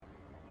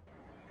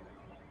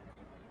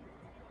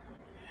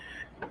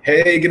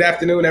Hey, good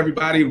afternoon,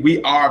 everybody.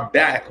 We are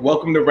back.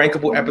 Welcome to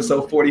Rankable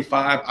episode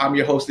 45. I'm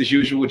your host, as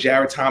usual,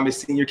 Jared Thomas,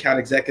 Senior Account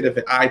Executive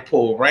at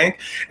iPull Rank.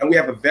 And we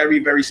have a very,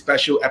 very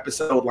special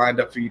episode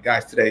lined up for you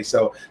guys today.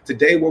 So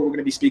today what we're going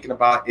to be speaking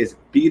about is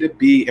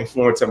B2B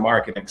influencer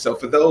marketing. So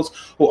for those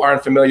who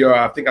aren't familiar,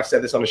 I think I've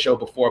said this on the show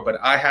before,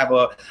 but I have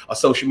a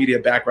social media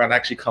background. I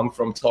actually come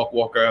from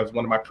Talkwalker as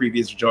one of my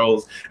previous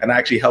roles, and I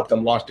actually helped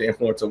them launch the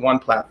Influencer One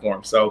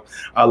platform. So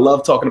I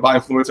love talking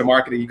about influencer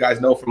marketing. You guys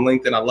know from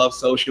LinkedIn, I love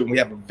social, and we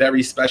have a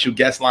very special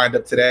guest lined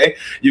up today.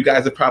 You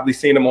guys have probably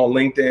seen him on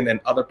LinkedIn and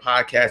other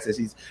podcasts, as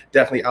he's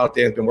definitely out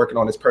there, has been working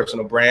on his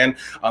personal brand.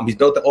 He's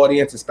built the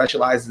audience and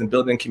specializes in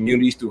building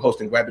communities through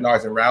hosting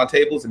webinars and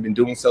roundtables, and been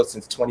doing so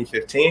since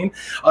 2015.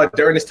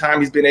 During this time,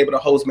 he's been able to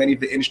host many of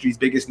the industry's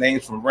biggest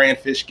names, from Rand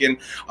Fishkin,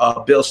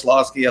 Bill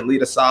Slawski,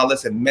 Alita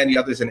Salas, and many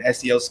others in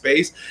SEO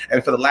space.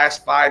 And for the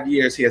last 5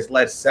 years, he has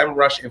led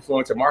SEMrush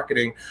Influencer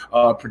Marketing,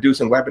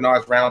 producing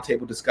webinars,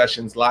 roundtable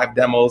discussions, live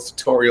demos,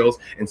 tutorials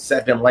in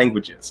 7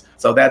 languages.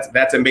 So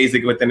that's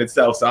amazing within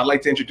itself. So I'd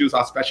like to introduce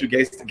our special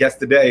guest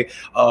today,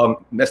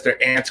 Mr.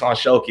 Anton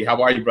Schuelke.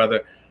 How are you,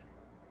 brother?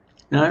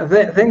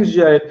 Thanks,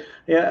 Jared.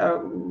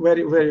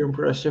 Very, very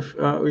impressive.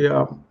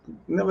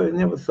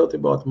 Never thought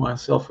about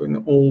myself in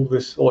all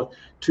this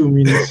 2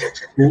 minutes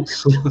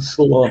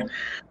so long.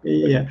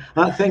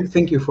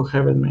 Thank you for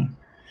having me.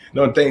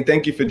 No,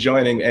 thank you for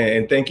joining,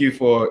 and thank you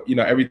for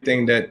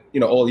everything that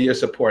all your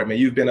support, man.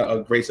 You've been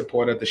a great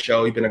supporter of the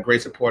show. You've been a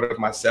great supporter of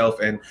myself,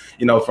 and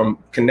from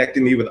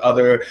connecting me with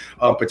other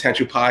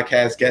potential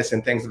podcast guests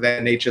and things of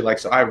that nature.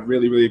 So I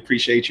really, really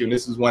appreciate you, and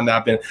this is one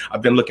that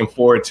I've been looking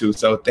forward to.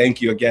 So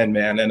thank you again,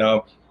 man.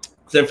 And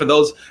then for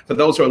those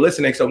who are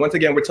listening, so once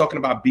again, we're talking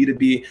about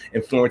B2B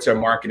influencer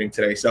marketing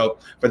today. So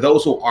for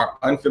those who are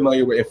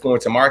unfamiliar with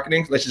influencer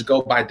marketing, let's just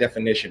go by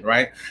definition,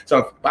 right?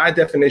 So by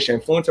definition,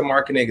 influencer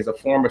marketing is a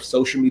form of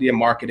social media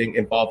marketing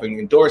involving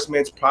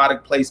endorsements,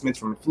 product placements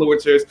from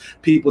influencers,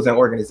 peoples, and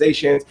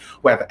organizations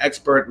who have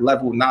expert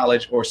level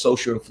knowledge or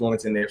social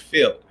influence in their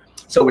field.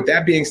 So with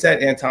that being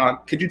said, Anton,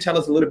 could you tell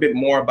us a little bit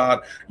more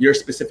about your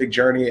specific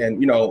journey,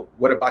 and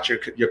what about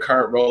your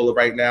current role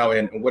right now,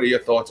 and what are your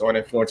thoughts on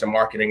influencer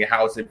marketing and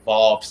how it's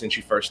evolved since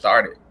you first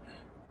started?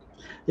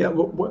 Yeah,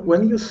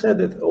 when you said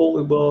it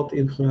all about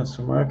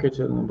influencer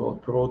marketing,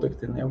 about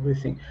product and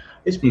everything,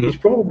 it's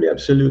probably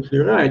absolutely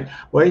right.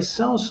 Well, it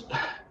sounds,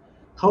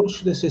 how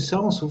should I say,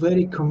 sounds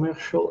very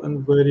commercial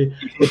and very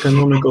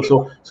economical.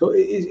 So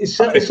it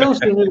sounds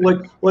to me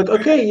like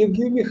okay, you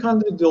give me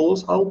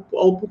 $100,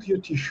 I'll put your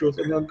T-shirt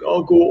and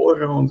I'll go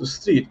around the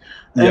street.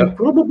 And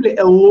probably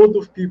a lot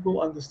of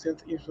people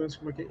understand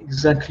influence marketing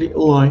exactly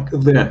like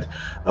that.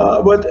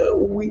 But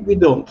we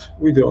don't.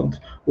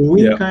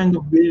 We kind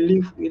of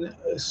believe in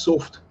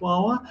soft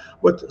power,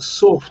 but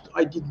soft,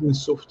 I didn't mean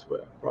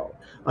software power.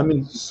 I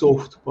mean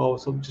soft power,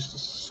 so just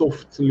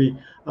softly.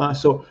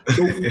 So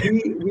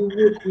we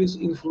work with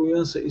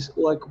influencer. Is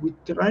like we're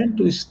trying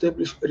to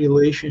establish a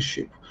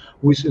relationship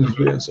with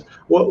influencer.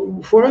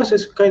 Well, for us,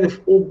 it's kind of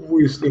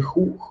obviously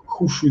who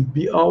should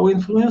be our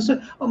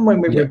influencer.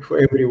 Maybe for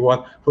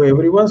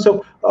everyone.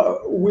 So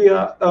we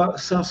are a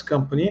SaaS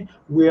company.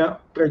 We are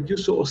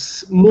producer of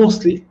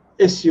mostly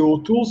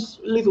SEO tools,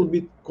 a little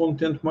bit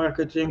content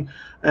marketing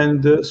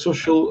and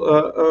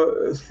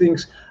social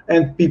things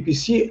and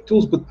PPC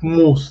tools, but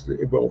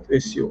mostly about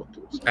SEO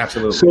tools.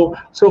 Absolutely.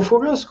 So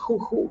for us, who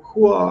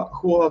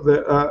are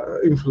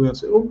the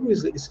influencers?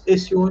 Obviously, it's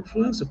SEO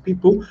influencer,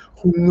 people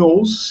who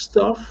know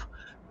stuff.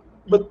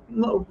 But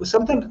no,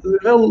 sometimes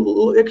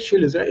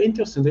they're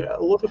interesting. There are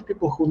a lot of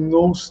people who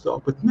know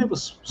stuff but never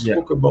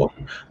spoke about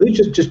it. They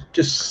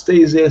just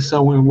stay there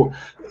somewhere.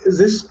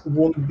 This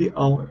won't be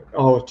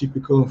our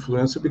typical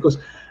influencer because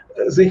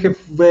they have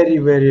very,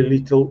 very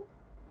little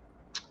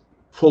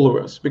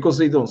followers because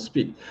they don't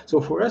speak.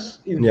 So for us,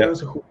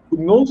 influencer who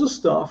knows the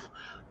stuff,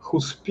 who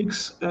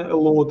speaks a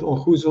lot, or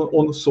who's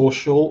on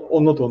social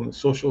or not on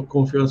social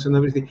conference and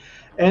everything.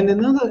 And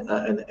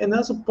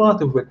another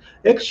part of it,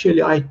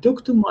 actually, I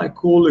talked to my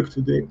colleague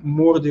today,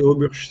 Mordy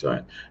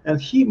Oberstein,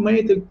 and he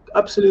made an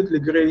absolutely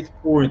great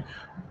point.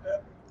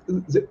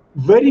 The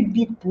very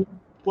big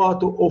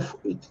part of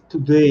it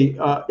today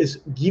is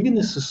giving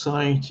a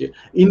society,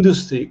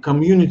 industry,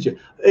 community,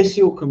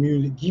 SEO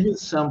community, giving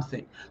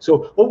something.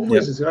 So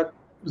obviously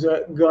there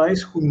are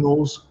guys who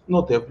knows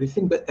not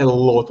everything, but a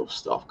lot of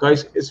stuff.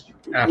 Guys, as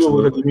you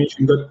already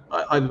mentioned, that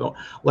I don't know,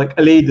 like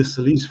Alita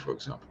Salas, for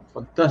example,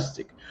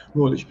 fantastic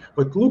knowledge.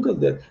 But look at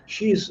that,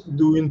 she is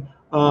doing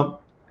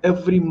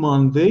every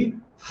Monday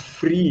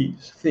free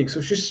things.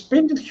 So she's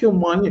spending her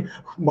money.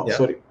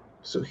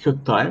 So her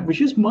time, which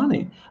is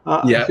money,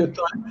 her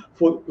time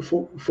for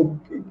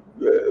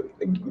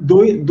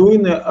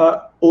doing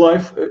a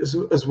live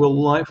as well.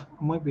 Live,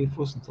 maybe it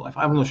wasn't live.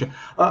 I'm not sure.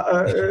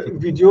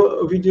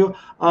 Video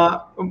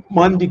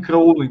Monday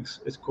crawlings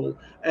it's called,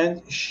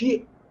 and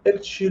she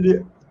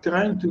actually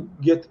trying to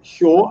get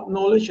her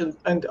knowledge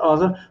and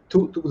other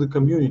to the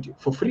community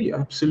for free,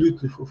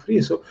 absolutely for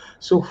free. So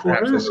for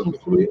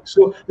Absolutely. us,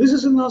 so this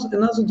is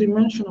another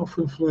dimension of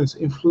influence.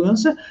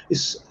 Influencer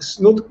is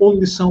not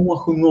only someone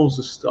who knows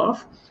the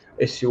stuff,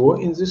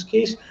 SEO in this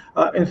case,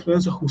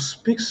 influencer who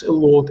speaks a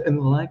lot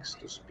and likes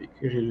to speak,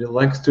 really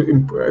likes to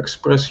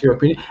express your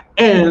opinion,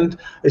 and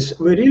it's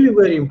really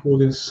very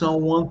important,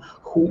 someone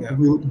who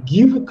will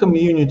give a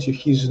community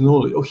his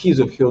knowledge or his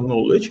or her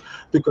knowledge,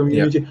 the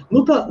community,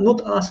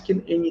 not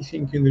asking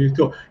anything in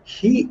return.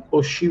 He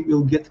or she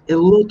will get a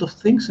lot of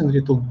things in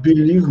return,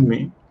 believe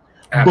me.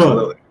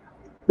 Absolutely.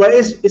 But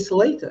it's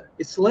later.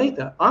 It's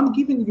later. I'm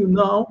giving you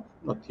now,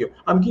 not you.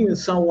 I'm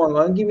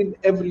giving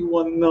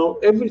everyone now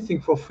everything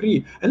for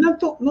free, and I'm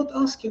not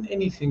asking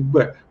anything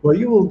back. But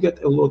you will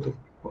get a lot of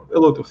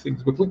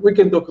things. But we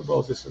can talk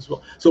about this as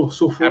well. So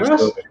for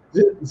Absolutely.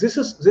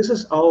 us, this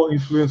is our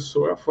influence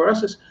story. For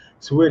us,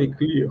 it's very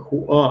clear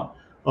who are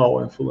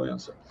our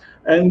influencer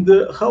and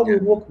how we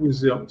work with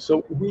them.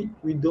 So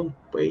we don't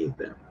pay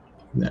them.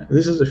 Yeah,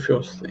 this is the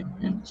first thing.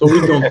 Yeah. So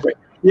we don't pay.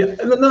 Yeah,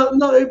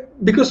 no,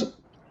 because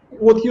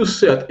what you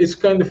said is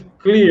kind of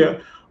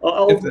clear.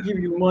 I'll give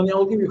you money.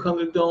 I'll give you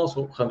 $100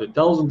 or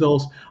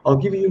 $100,000. I'll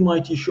give you my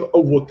T-shirt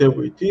or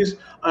whatever it is,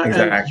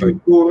 and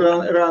you go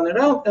run around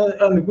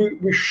and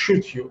we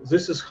shoot you.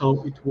 This is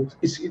how it works.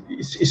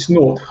 It's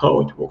not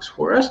how it works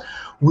for us.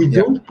 We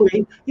don't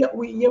pay.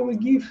 We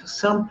give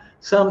some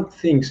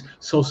things.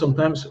 So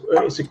sometimes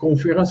it's a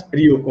conference,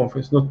 real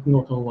conference, not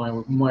online.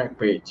 We might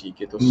pay a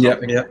ticket or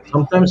something.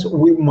 Sometimes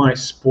we might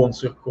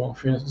sponsor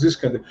conference, this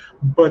kind of.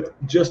 But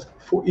just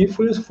for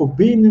influence, for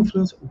being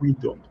influenced, we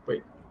don't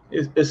pay.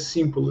 It's as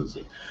simple as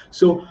it.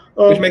 So,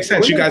 which makes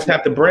sense. You guys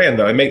have the brand,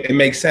 though. It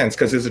makes sense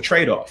because there's a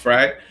trade-off,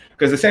 right?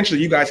 Because essentially,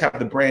 you guys have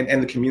the brand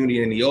and the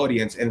community and the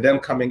audience, and them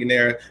coming in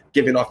there,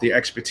 giving off their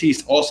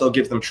expertise, also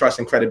gives them trust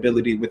and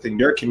credibility within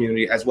your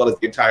community as well as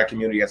the entire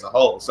community as a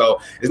whole. So,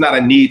 it's not a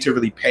need to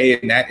really pay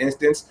in that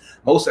instance.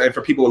 Most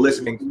for people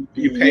listening,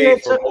 you pay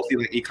for mostly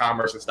like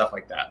e-commerce and stuff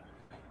like that.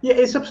 Yeah,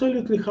 it's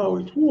absolutely how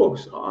it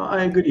works.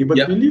 I agree.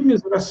 But believe me,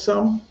 there are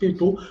some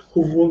people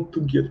who want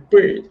to get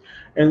paid.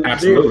 And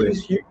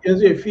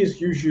their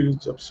fees usually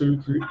it's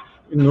absolutely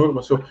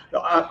enormous. So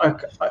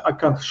I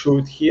can't show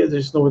it here.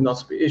 There's no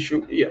enough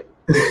issue. Yeah,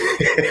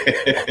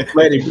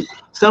 very big.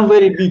 Some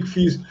very big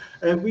fees.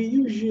 And we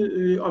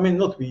usually, we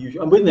never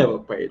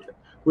pay them.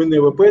 We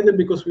never pay them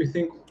because we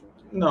think,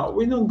 no,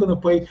 we're not going to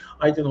pay,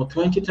 I don't know,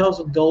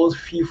 $20,000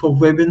 fee for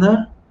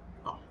webinar.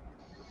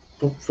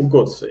 For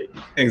God's sake.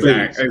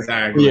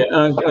 Exactly.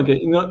 Yeah.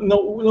 Okay.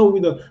 No, we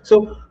don't.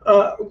 So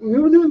we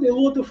were doing a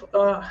lot of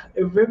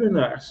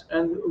webinars,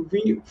 and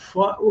we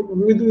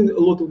were doing a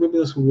lot of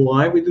webinars.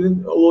 Why? We're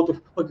doing a lot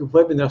of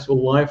webinars or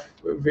live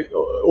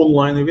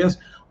online events.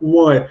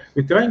 Why?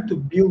 We're trying to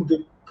build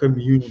the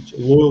community,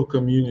 loyal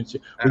community.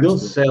 We don't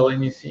sell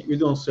anything.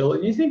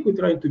 We're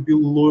trying to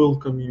build loyal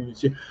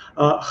community.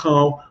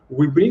 How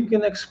we bring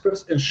in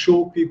experts and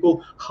show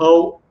people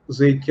how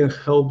they can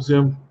help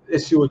them.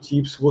 SEO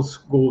tips, what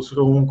goes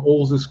wrong,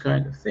 all these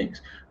kind of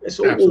things. It's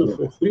all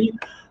for free.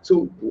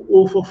 So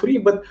all for free,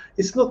 but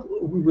it's not.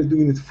 We were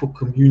doing it for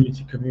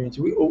community.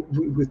 We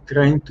were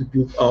trying to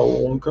build our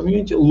own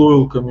community,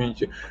 loyal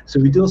community. So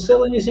we don't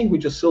sell anything. We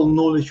just sell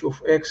knowledge of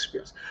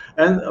experts.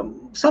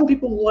 And some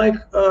people like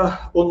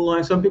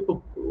online. Some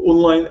people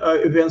online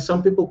events.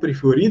 Some people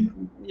prefer it.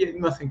 Yeah,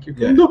 nothing you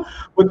can do.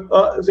 But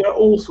there are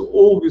also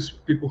always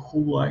people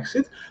who likes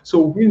it. So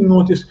we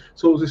noticed.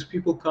 So these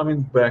people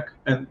coming back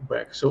and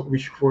back. So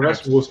which for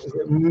us was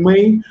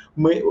main.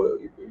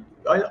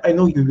 I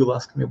know you will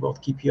ask me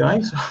about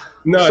KPIs.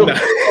 No. We're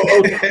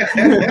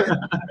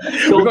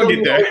gonna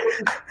get there.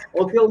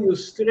 I'll tell you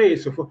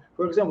straight. So, for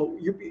example,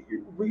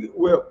 we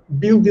were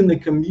building a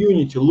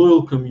community,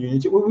 loyal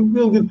community. We were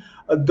building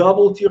a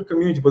double-tier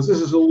community, but this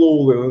is a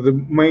low level, the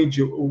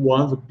major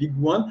one, the big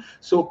one.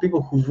 So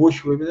people who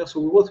watch webinars.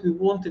 So what we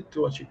wanted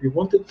to achieve, we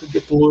wanted to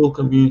get a loyal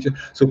community.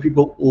 So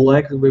people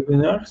like the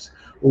webinars,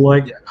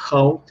 like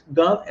how it's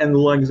done, and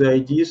like the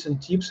ideas and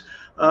tips.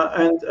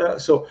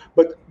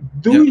 But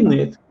doing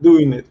it,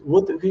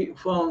 what we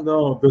found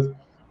out that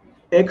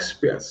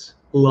experts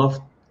love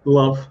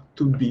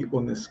to be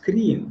on the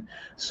screen.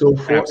 So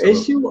for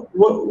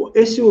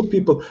SEO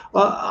people,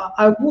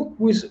 I work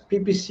with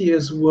PPC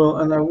as well,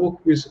 and I work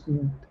with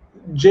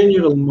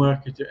general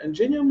marketer. And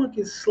general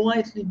market is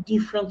slightly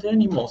different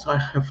animals, I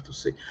have to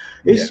say.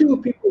 SEO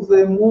people,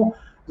 they're more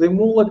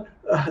like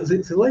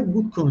they like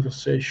good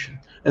conversation.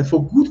 And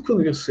for good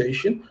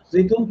conversation,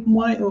 they don't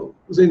mind.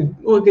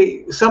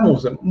 Some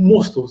of them,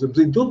 most of them,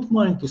 they don't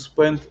mind to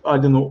spend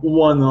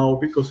 1 hour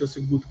because it's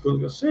a good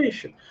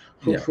conversation.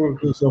 For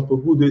example,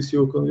 good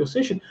SEO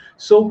conversation.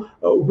 So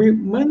we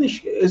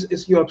managed,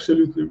 as you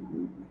absolutely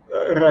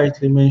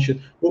rightly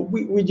mentioned,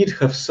 we did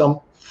have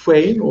some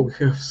fame,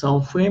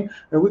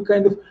 and we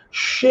kind of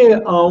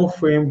share our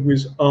fame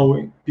with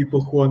our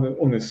people who are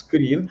on the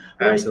screen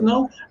right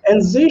now,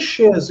 and they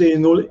share their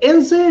knowledge,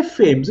 and they're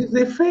famous.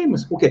 They're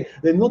famous. Okay,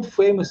 they're not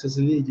famous as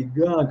Lady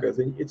Gaga.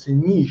 It's a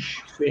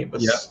niche fame,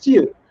 but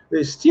still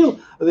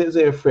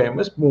they're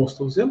famous, most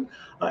of them,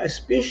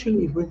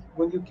 especially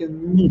when you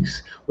can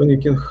mix, when you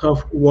can have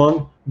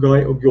one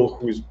guy or girl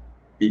who is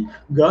big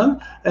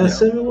gun and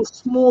several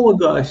smaller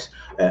guys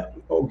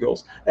or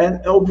girls,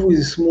 and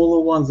obviously smaller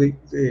ones they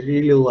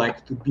really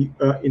like to be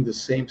in the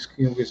same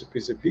screen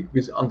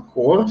with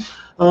Encore,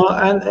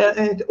 and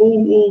it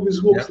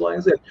always works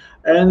like that,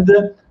 and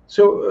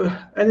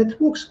and it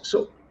works.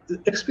 So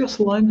experts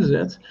like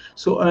that.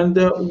 So and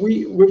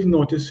we've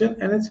noticed it,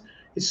 and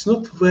it's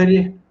not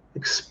very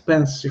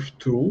expensive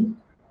tool.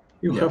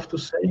 You have to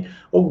say,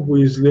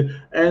 obviously,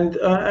 and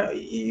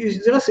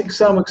there's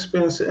some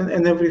expense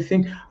and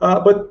everything,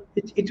 but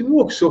it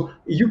works. So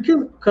you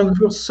can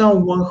convert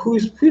someone who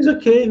is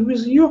okay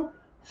with you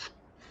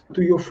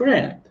to your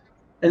friend,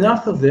 and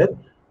after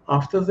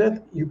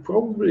that, you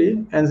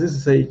probably, and this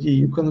is the idea,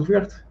 you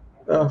convert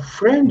a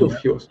friend of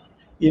yours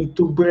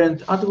into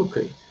brand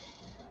advocate.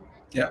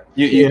 I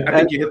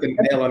think you hit the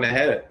nail on the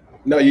head.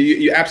 No,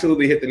 you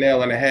absolutely hit the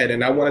nail on the head,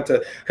 and I wanted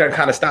to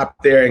kind of stop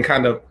there and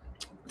kind of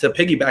to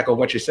piggyback on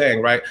what you're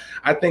saying, right?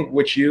 I think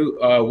what you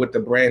with the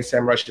brand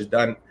SEMrush has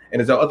done,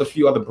 and there's a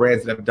few other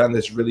brands that have done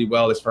this really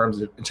well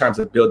in terms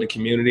of building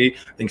community.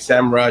 I think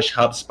SEMrush,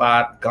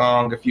 HubSpot,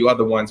 Gong, a few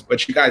other ones,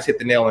 but you guys hit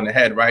the nail on the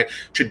head, right?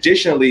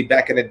 Traditionally,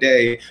 back in the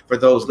day, for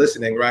those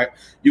listening, right,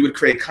 you would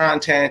create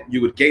content, you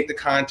would gate the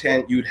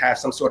content, you'd have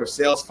some sort of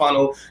sales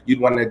funnel,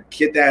 you'd want to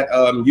get that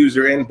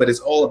user in, but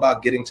it's all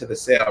about getting to the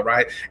sale,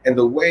 right? And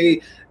the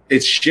way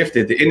it's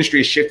shifted. The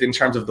industry has shifted in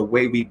terms of the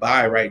way we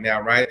buy right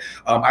now, right?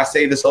 I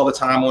say this all the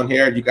time on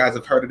here. You guys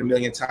have heard it a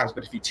million times,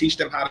 but if you teach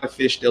them how to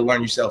fish, they'll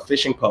learn you sell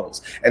fishing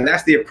poles. And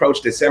that's the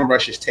approach that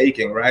SEMrush is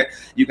taking, right?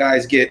 You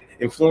guys get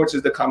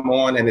influencers that come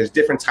on, and there's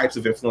different types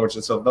of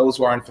influencers. So those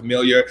who aren't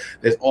familiar,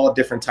 there's all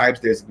different types.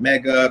 There's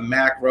mega,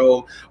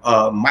 macro,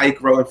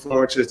 micro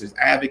influencers. There's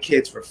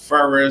advocates,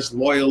 referrers,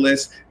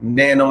 loyalists,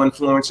 nano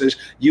influencers,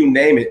 you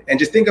name it. And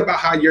just think about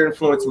how you're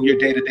influencing your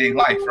day-to-day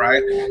life,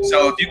 right?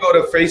 So if you go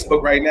to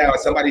Facebook right now, and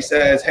somebody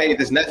says, hey,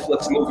 this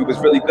Netflix movie was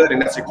really good,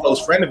 and that's a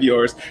close friend of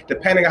yours,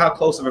 depending on how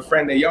close of a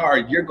friend they are,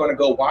 you're going to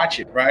go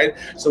watch it, right?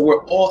 So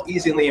we're all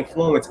easily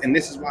influenced, and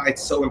this is why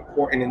it's so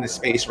important in this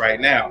space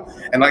right now.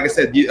 And like I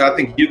said, I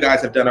think you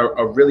guys have done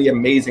a really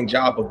amazing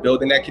job of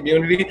building that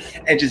community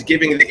and just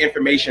giving the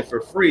information for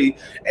free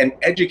and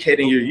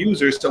educating your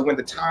users, so when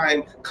the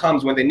time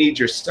comes when they need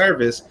your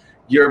service,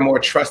 you're more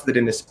trusted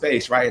in the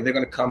space, right? And they're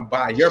going to come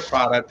buy your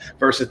product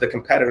versus the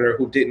competitor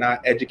who did not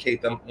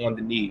educate them on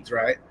the needs,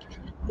 right?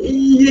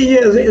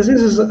 This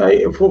is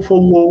for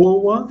lower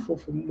one, for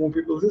more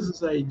people, this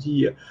is the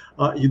idea.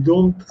 You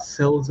don't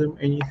sell them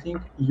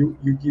anything, you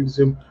give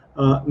them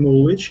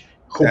knowledge.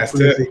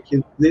 Hopefully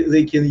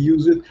they can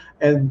use it,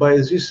 and by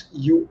this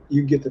you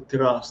get a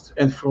trust,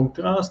 and from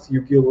trust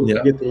you get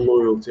a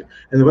loyalty,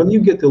 and when you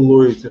get a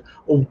loyalty,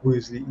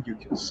 obviously you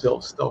can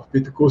sell stuff,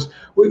 because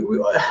we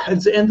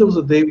at the end of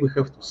the day we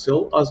have to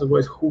sell,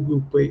 otherwise who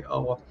will pay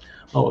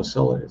our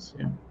salaries?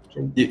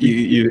 So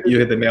you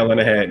hit the nail on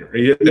the head.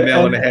 You hit the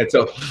nail on the head.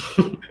 So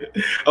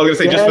I was gonna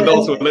say, just for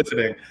those who are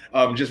listening,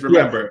 just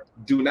remember,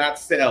 do not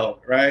sell,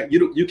 right?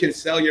 You can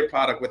sell your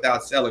product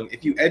without selling.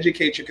 If you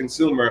educate your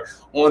consumer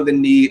on the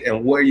need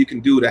and what you can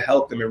do to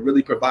help them and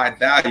really provide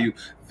value,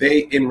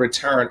 they in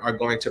return are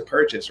going to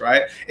purchase,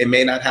 right? It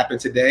may not happen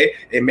today,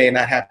 it may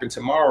not happen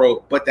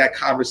tomorrow, but that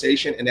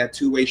conversation and that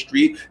two-way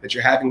street that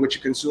you're having with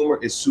your consumer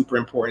is super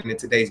important in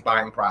today's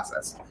buying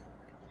process.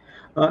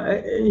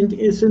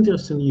 It's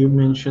interesting you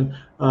mentioned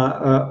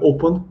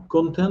open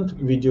content,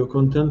 video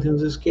content in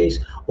this case,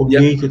 or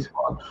gated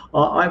one.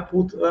 I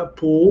put a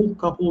poll a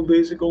couple of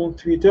days ago on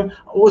Twitter.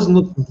 It was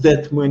not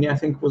that many, I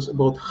think it was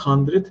about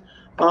 100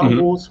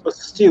 votes, but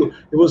still,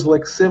 it was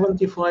like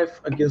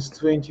 75 against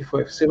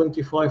 25.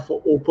 75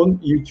 for open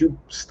YouTube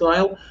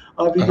style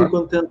video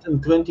content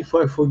and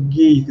 25 for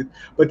gated.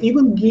 But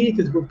even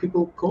gated, where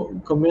people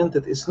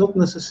commented, it's not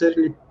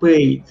necessarily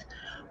paid.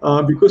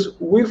 Because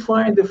we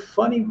find a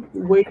funny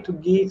way to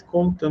gate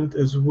content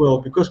as well,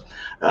 because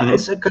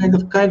it's a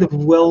kind of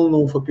well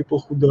known for people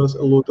who does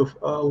a lot of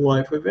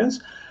live events.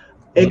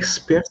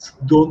 Experts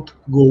don't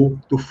go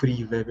to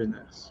free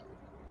webinars.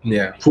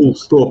 Full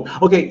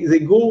stop. Okay, they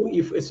go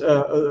if it's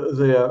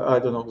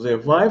their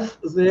wife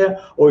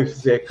there, or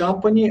if their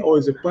company, or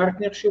it's a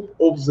partnership,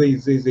 or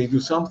they do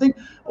something,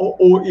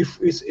 or if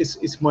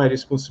it's my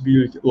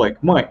responsibility,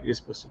 like my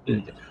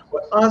responsibility.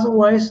 But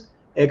otherwise,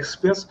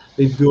 experts,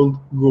 they don't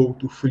go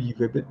to free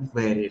webinar.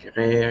 Very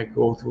rare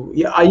go to.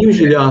 I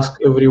usually ask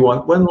everyone,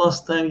 when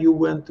last time you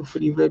went to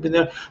free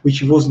webinar,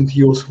 which wasn't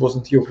yours,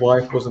 wasn't your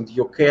wife, wasn't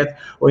your cat,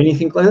 or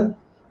anything like that?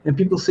 And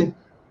people say,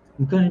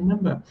 I can't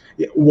remember.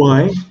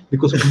 Why?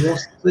 Because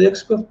most of the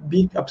experts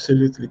be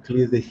absolutely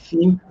clear. They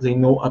think they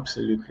know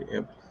absolutely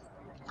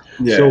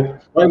everything. So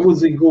why would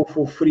they go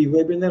for free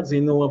webinars? They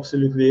know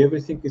absolutely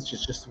everything. It's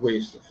just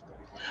waste of time.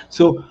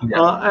 So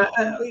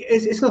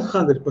it's not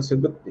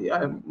 100%, but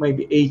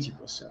maybe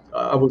 80%,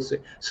 I would say.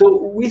 So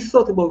we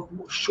thought about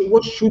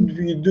what should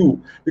we do,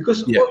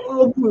 because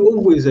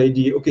always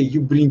idea, okay,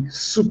 you bring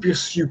super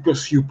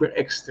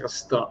extra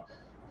stuff.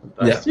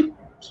 Fantastic.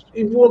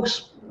 It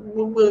works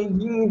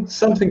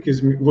something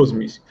was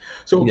missing.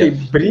 So okay,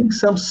 bring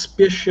some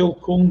special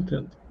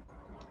content,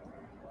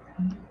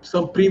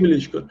 some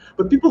privileged content.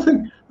 But people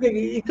think,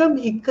 okay, you can't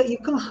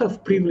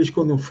have privileged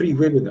content on free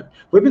webinar.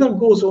 Webinar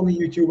goes on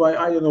YouTube.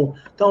 I don't know,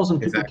 1,000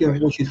 people can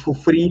watch it for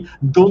free.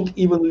 Don't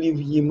even leave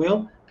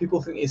email.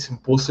 People think it's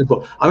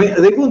impossible. I mean,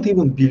 they won't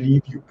even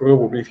believe you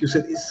probably if you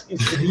said it's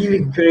really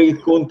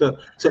great content.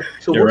 So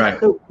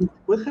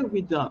what have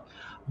we done?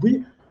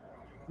 We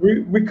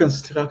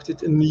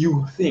constructed a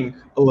new thing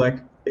like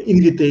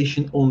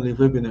invitation-only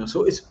webinar.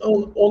 So it's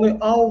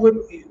on our web.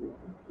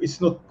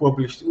 It's not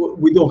published.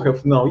 We don't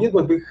have now yet,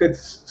 but we had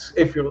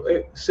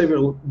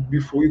several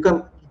before. You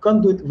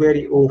can't do it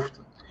very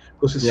often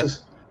because it's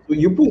just, so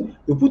you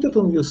put it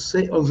on the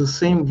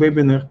same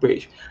webinar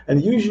page,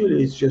 and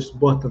usually it's just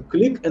button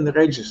click and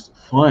register.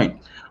 Fine,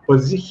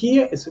 but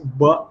here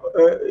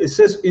it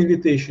says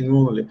invitation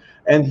only,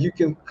 and you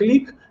can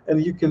click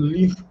and you can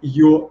leave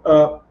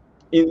your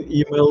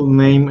email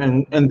name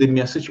and the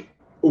message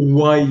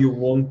why you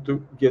want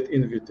to get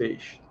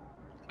invitation.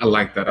 I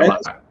like that a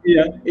lot.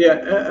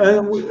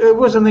 It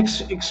was an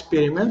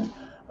experiment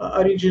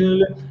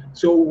originally.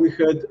 So we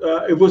had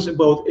it was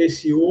about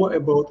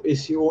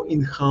SEO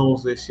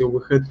in-house SEO.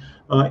 We had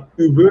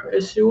Uber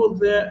SEO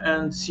there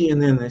and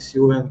CNN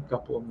SEO and a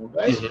couple of more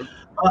guys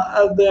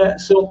there.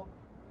 So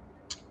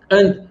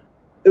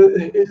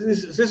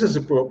this is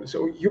a problem.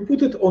 So you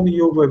put it on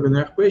your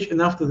webinar page, and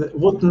after that,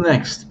 what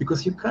next?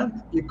 Because you can't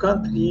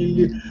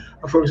really,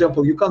 for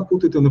example, you can't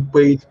put it on a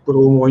paid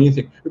promo or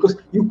anything, because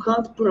you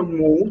can't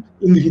promote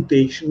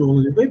invitation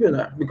only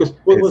webinar. Because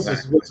what's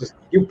this?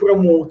 You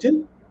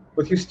promoting,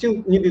 but you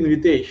still need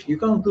invitation. You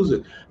can't do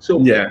that. So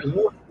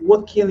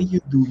what can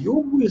you do?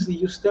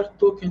 You start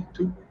talking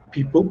to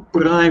people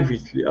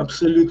privately,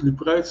 absolutely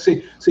private.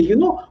 Say we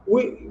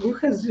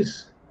had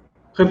this.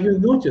 Have you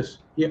noticed?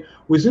 Yeah,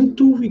 within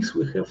 2 weeks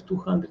we have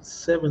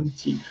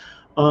 270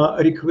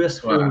 requests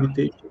for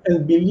invitation,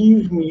 and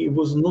believe me, it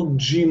was not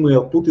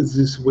Gmail. Put it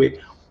this way,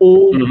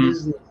 all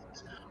businesses.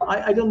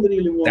 I don't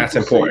really want. That's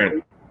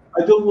important.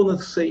 I don't want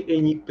to say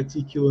any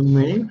particular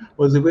name,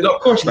 but there were of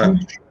course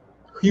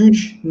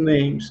huge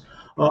names.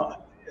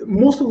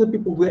 Most of the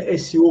people were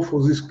SEO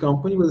for this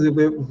company, but they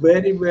were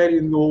very,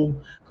 very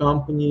known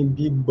company,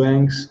 big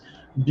banks,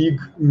 big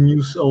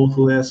news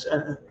outlets.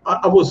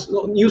 I was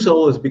news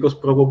outlets because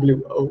probably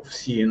of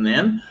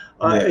CNN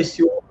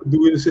SEO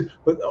doing this,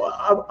 but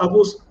I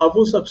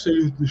was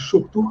absolutely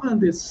shocked.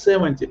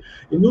 270.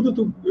 In order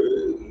to,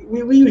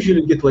 we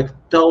usually get like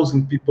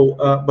 1,000 people,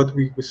 but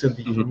we send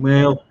the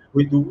email.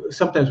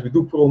 Sometimes we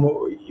do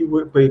promo,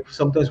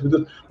 sometimes we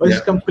do, but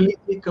it's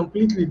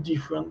completely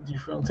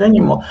different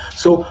animal.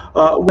 So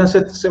when I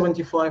said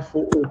 75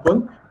 for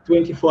open,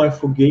 25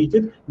 for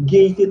gated.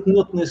 Gated,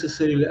 not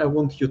necessarily I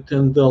want you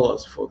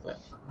 $10 for that.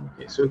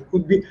 Okay, so it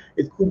could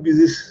be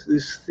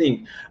this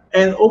thing.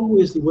 And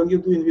obviously, when you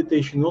do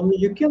invitation only,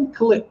 you can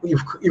collect.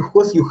 Of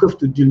course, you have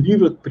to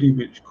deliver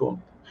privileged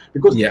content,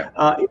 because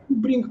if you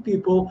bring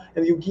people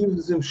and you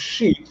give them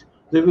shit,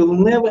 they will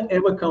never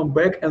ever come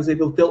back, and they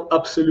will tell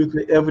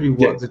absolutely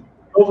everyone that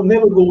I'll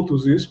never go to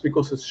this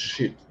because it's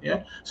shit.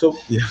 So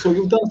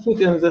you've done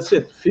it, and that's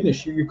it.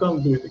 Finish. You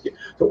can't do it again.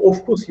 So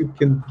of course you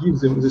can give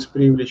them this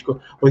privilege,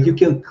 but you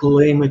can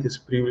claim it as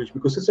privilege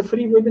because it's a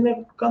free webinar.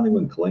 You can't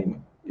even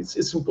claim it.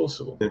 It's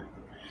impossible.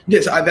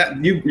 Yes,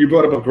 you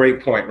brought up a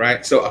great point,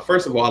 right? So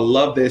first of all, I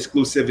love the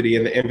exclusivity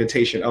and the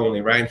invitation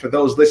only, right? And for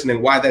those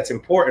listening, why that's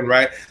important,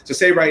 right? So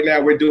say right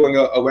now we're doing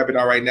a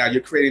webinar right now,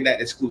 you're creating that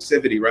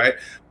exclusivity, right?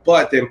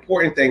 But the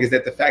important thing is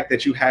that the fact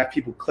that you have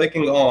people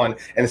clicking on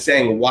and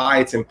saying why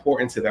it's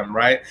important to them,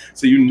 right?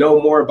 So you know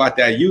more about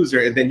that user,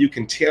 and then you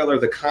can tailor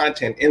the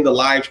content in the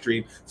live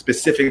stream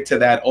specific to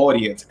that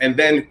audience. And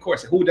then, of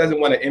course, who doesn't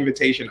want an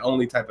invitation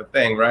only type of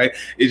thing, right?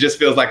 It just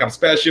feels like I'm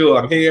special,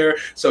 I'm here.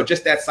 So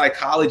just that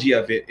psychology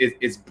of it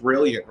is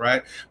brilliant,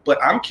 right? But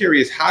I'm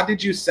curious, how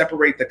did you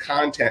separate the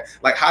content?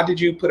 Like, how did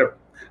you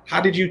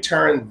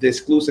turn the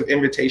exclusive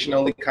invitation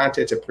only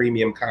content to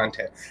premium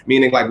content?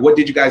 Meaning, like, what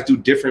did you guys do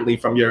differently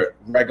from your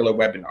regular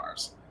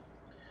webinars?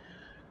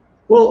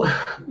 Well,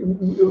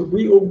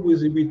 we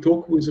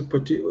talk with a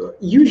particular.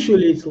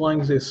 Usually, it's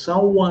like this: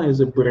 someone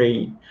is a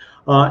brain.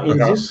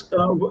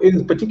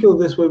 In particular,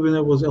 this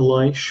webinar was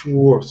Eli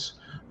Schwartz.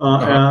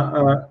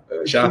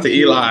 Shout out to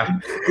Eli.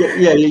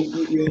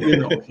 You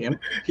know him.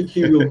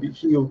 He will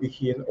be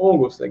here in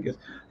August, I guess.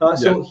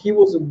 So he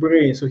was a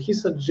brain. So he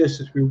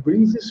suggested we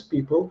bring these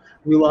people,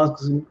 we'll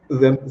ask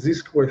them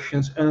these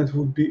questions, and it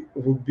would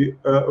be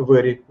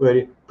very,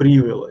 very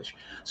privileged.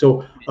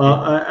 So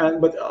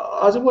but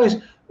otherwise.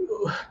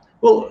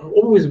 Well,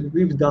 always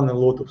we've done a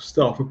lot of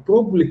stuff. We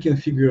probably can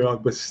figure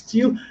out, but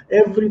still,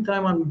 every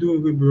time I'm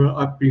doing webinar,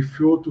 I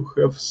prefer to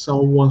have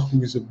someone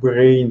who is a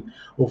brain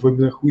of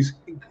webinar, who is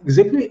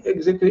exactly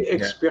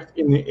expert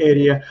in the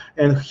area,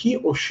 and he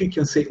or she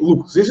can say,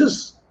 "Look, this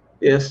is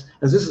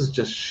and this is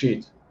just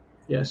shit."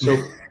 So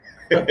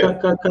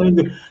kind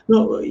of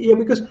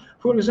because,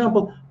 for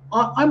example,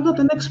 I'm not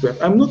an expert.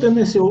 I'm not an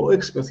SEO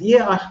expert.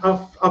 Yeah,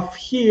 I've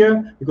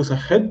here because I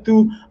had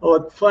to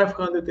like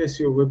 500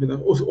 SEO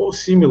webinars or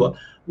similar,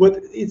 but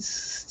it's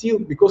still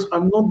because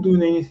I'm not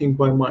doing anything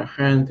by my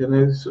hand,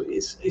 and so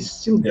it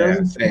still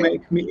doesn't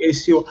make me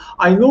SEO.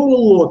 I know a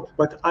lot,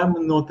 but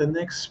I'm not an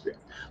expert.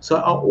 So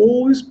I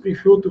always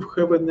prefer to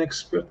have an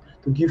expert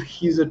to give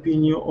his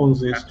opinion on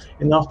this,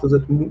 and after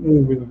that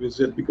moving with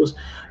it, because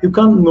you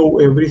can't know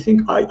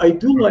everything. I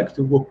do like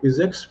to work with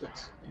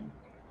experts.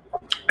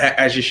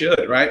 As you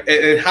should, right?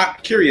 And how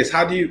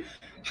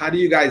do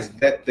you guys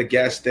vet the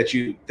guests that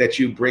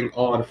you bring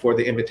on for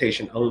the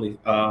invitation only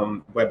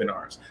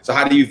webinars? So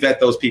how do you vet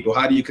those people?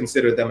 How do you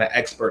consider them an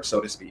expert,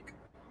 so to speak?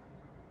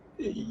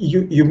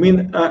 You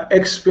mean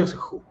experts,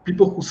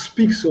 people who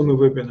speaks on the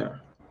webinar?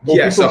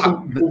 Yeah. So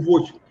who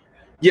watch.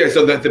 Yeah,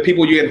 so the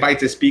people you invite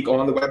to speak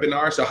on the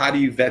webinar. So how do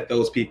you vet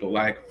those people?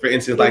 Like, for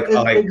instance, like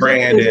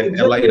Brandon,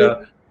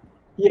 Elena.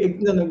 Yeah,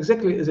 no,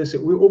 exactly as I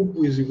said. We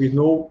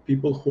know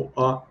people who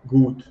are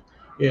good.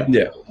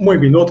 Yeah.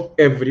 Maybe not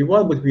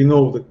everyone, but we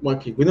know that.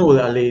 Okay, we know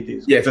that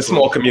ladies. Yeah, it's a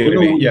small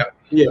community.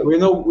 We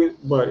know with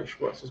Barish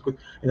was good,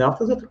 and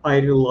after that, I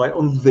rely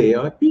on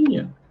their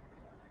opinion.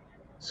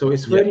 So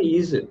it's very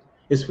easy.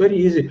 It's very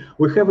easy.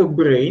 We have a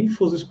brain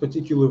for this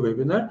particular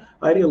webinar.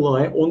 I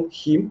rely on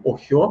him or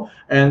her,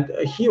 and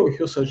he or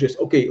her suggests,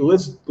 okay,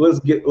 let's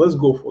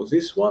go for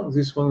this one, and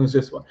this one.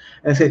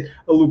 And I say,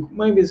 look,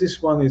 maybe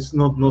this one is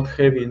not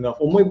heavy enough,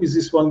 or maybe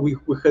this one we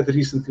had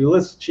recently.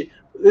 Let's check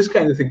this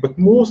kind of thing. But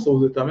most of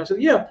the time, I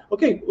said, yeah,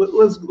 okay,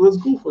 let's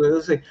go for that.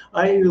 I say,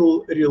 I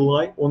will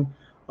rely on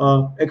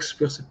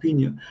expert's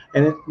opinion,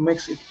 and it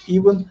makes it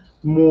even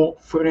more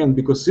friend,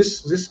 because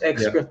this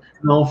expert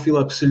now feel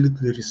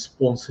absolutely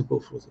responsible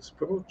for this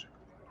project.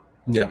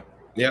 And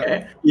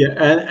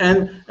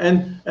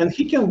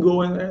he can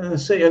go and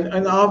say,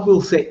 and I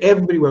will say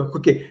everywhere,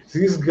 okay,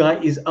 this guy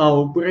is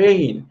our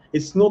brain.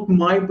 It's not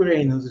my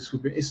brain on this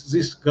webinar. It's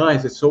this guy.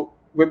 So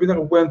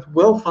webinar went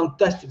well,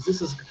 fantastic.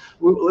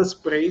 Let's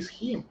praise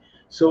him.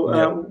 So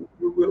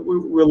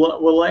we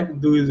like to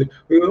do it.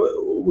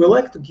 We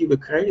like to give a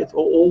credit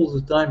all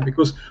the time,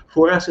 because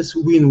for us it's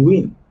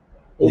win-win.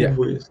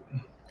 Always.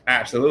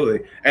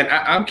 Absolutely. And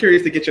I'm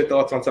curious to get your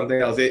thoughts on something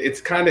else.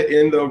 It's kind of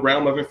in the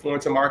realm of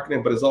influencer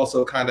marketing, but it's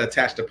also kind of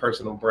attached to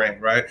personal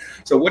brand, right?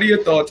 So what are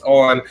your thoughts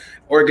on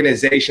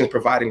organizations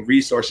providing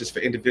resources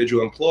for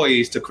individual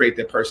employees to create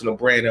their personal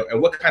brand?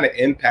 And what kind of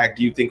impact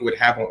do you think it would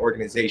have on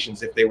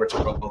organizations if they were to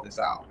roll this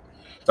out?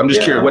 So I'm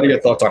just curious, what are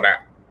your thoughts on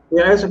that?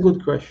 Yeah, that's a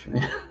good question.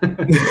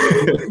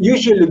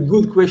 Usually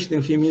good question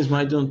if he means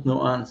I don't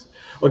know answer.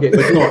 Okay, but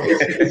no,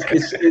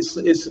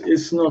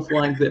 it's not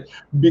like that.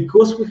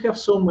 Because we have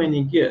so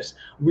many guests,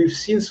 we've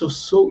seen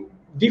so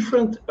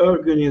different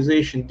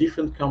organizations,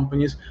 different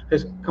companies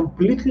has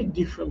completely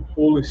different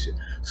policy.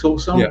 So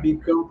some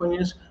big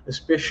companies,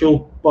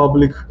 especially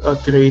public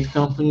trade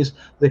companies,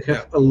 they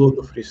have a lot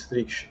of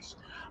restrictions.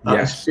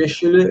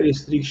 Especially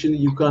restriction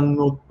you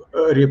cannot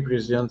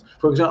represent.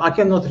 For example, I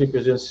cannot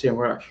represent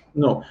SEMrush.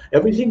 No,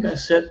 everything I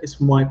said is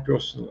my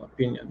personal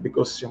opinion,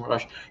 because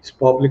SEMrush is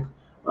public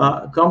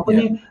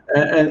company,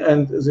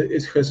 and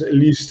it has a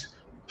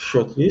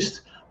short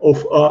list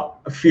of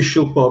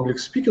official public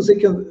speakers. They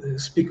can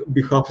speak on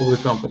behalf of the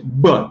company,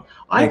 but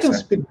I can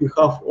speak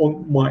behalf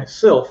on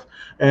myself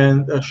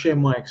and share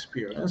my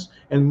experience,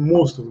 and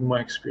most of my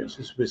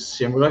experiences with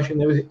SEMrush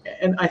and everything,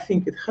 and I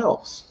think it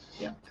helps.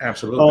 Yeah,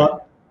 absolutely.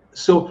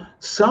 So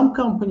some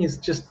companies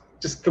just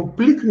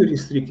completely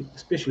restricted,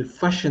 especially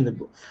fashion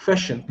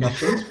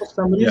companies for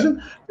some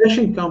reason.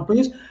 Fashion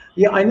companies,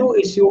 I know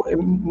SEO,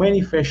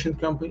 many fashion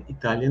companies,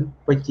 Italian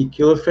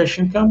particular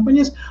fashion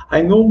companies.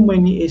 I know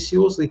many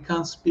SEOs, they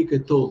can't speak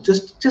at all,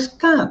 just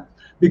can't,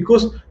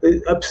 because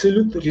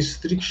absolute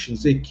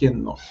restrictions, they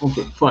cannot.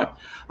 Okay, fine.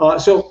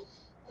 So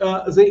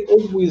they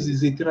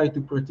try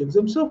to protect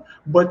themselves,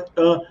 but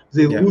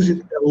they lose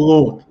it a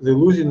lot. They're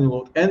losing a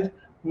lot. And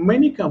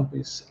many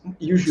companies,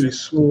 usually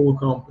smaller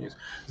companies,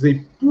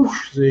 they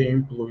push their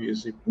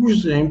employees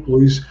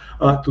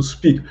to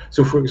speak.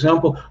 So, for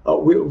example,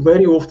 we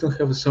very often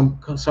have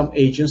some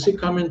agency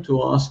coming to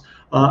us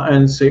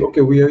and say,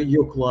 okay, we are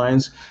your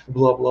clients,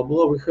 blah blah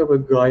blah. We have a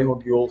guy or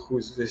girl who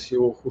is the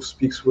CEO who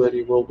speaks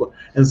very well,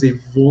 and they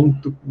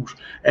want to push.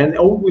 And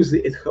obviously,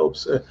 it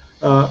helps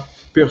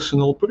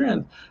personal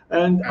brand.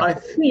 And I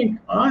think,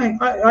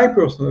 I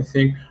personally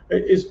think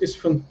it's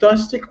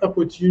fantastic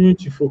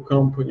opportunity for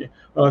company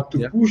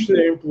to push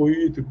their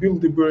employee, to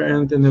build the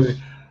brand and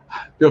everything.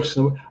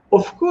 Personal.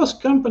 Of course,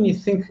 some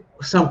companies think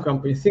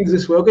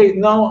this way. Okay,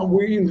 now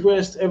we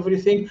invest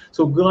everything,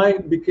 so guy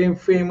became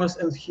famous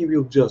and he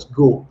will just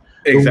go.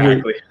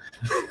 Exactly.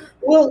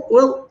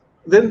 Well,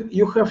 then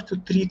you have to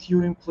treat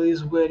your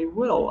employees very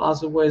well.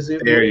 Otherwise, they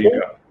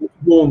will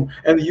go,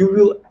 and you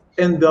will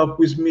end up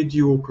with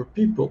mediocre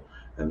people.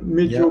 And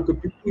mediocre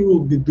people will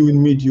be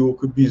doing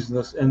mediocre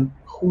business, and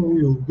who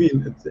will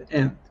win at the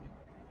end?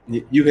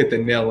 You hit the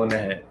nail on the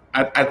head.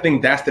 I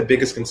think that's the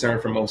biggest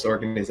concern for most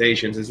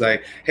organizations is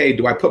like, hey,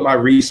 do I put my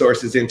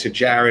resources into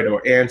Jared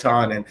or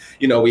Anton? And,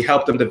 we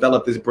help them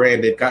develop this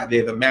brand.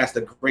 They've amassed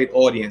a great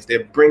audience.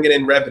 They're bringing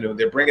in revenue.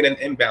 They're bringing in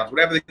inbounds,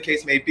 whatever the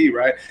case may be,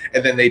 right?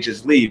 And then they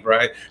just leave,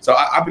 right? So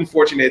I've been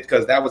fortunate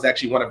because that was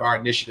actually one of our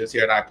initiatives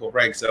here at iPull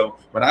Rank. So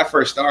when I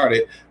first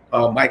started,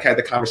 Mike had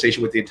the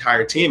conversation with the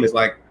entire team is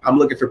like, I'm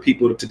looking for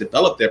people to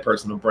develop their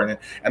personal brand.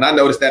 And I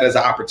noticed that as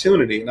an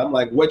opportunity. And I'm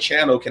like, what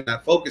channel can I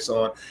focus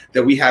on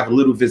that we have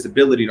little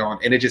visibility on?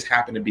 And it just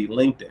happened to be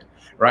LinkedIn,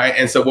 right?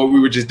 And so what we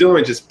were just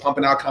doing, just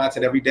pumping out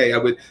content every day. I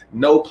would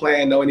no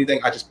plan, no anything.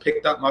 I just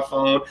picked up my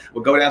phone,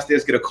 would go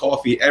downstairs, get a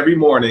coffee every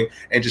morning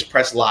and just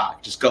press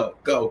live. Just go.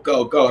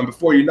 And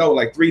before you know,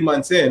 like 3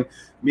 months in,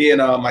 me and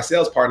my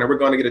sales partner, we're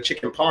going to get a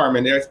chicken parm,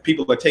 and there's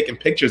people that are taking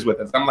pictures with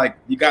us. I'm like,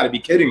 you got to be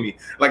kidding me.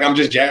 Like, I'm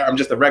just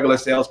a regular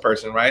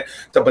salesperson, right?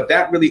 So, but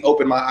that really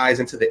opened my eyes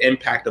into the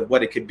impact of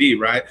what it could be,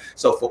 right?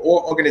 So for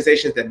all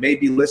organizations that may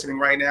be listening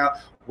right now,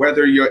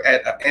 whether you're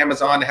at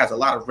Amazon that has a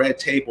lot of red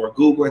tape or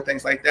Google and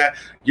things like that,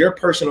 your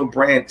personal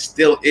brand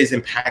still is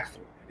impactful.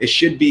 It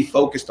should be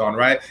focused on,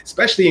 right?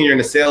 Especially when you're in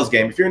the sales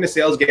game. If you're in the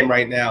sales game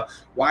right now,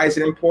 why is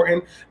it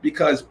important?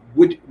 Because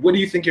what do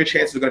you think your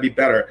chances are going to be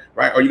better,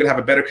 right? Are you going to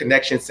have a better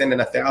connection sending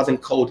 1,000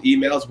 cold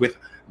emails with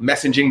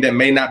messaging that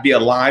may not be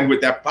aligned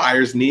with that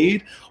buyer's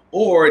need?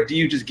 Or do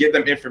you just give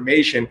them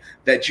information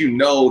that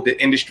the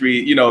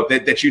industry,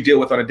 that you deal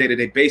with on a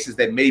day-to-day basis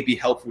that may be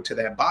helpful to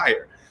that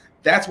buyer?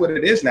 That's what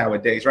it is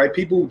nowadays, right?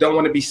 People don't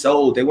want to be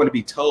sold. They want to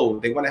be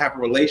told. They want to have a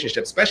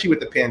relationship, especially with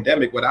the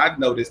pandemic. What I've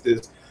noticed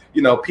is,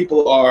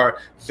 people are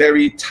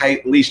very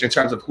tight leashed in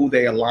terms of who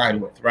they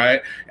align with,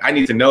 right? I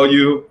need to know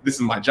you. This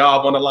is my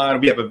job on the line.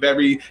 We have a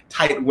very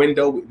tight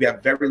window. We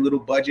have very little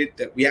budget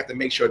that we have to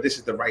make sure this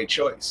is the right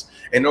choice.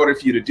 In order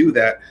for you to do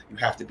that, you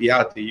have to be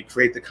out there. You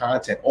create the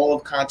content. All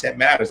of content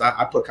matters.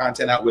 I put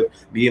content out with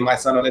me and my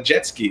son on a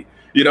jet ski.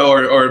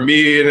 Or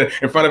me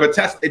in front of a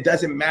test. It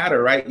doesn't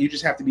matter, right? You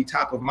just have to be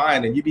top of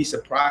mind, and you'd be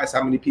surprised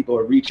how many people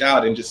will reach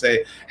out and just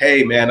say,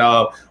 hey, man,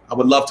 I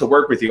would love to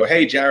work with you. Or,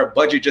 hey, Jared,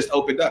 budget just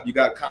opened up. You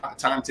got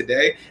time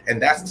today?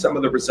 And that's some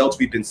of the results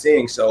we've been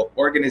seeing. So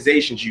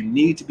organizations, you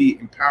need to be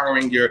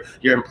empowering your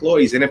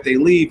employees. And if they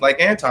leave,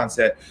 like Anton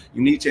said,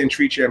 you need to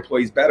treat your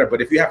employees better.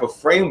 But if you have a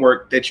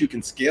framework that you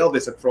can scale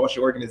this across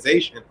your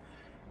organization,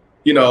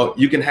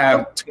 you can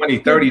have 20,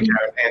 30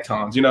 Jared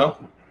Antons,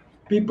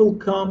 People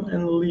come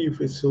and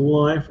leave. It's a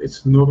life.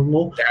 It's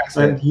normal.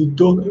 And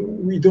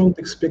we don't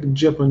expect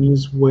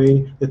Japanese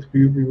way that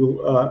we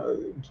will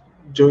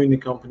join a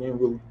company and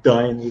will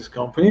die in this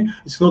company.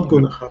 It's not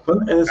going to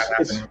happen, and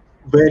it's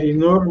very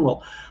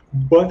normal.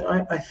 But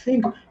I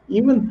think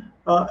even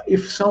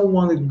if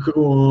someone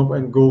grow up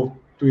and go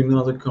to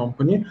another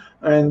company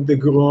and they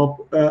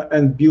grow up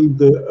and build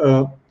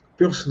the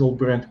personal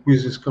brand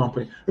with this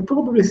company, they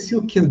probably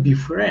still can be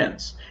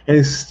friends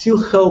and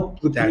still help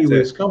the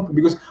previous company,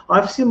 because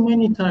I've seen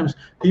many times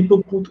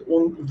people put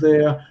on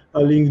their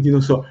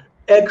LinkedIn, so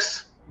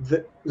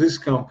this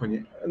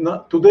company.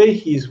 Not today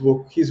he's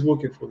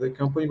working for the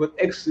company, but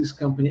this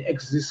company,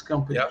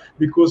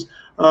 because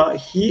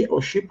he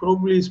or she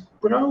probably is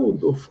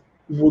proud of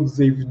what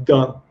they've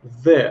done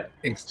there.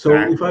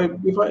 Exactly. So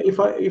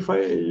if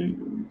I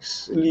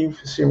leave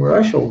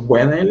SEMrush, or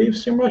when I leave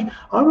SEMrush,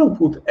 I will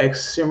put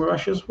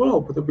SEMrush as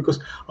well, but because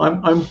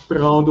I'm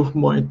proud of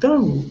my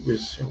time with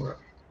SEMrush.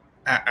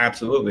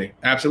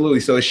 Absolutely.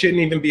 So it shouldn't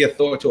even be a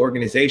thought to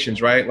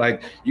organizations, right?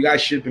 Like, you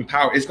guys should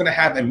empower. It's going to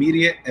have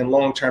immediate and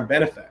long-term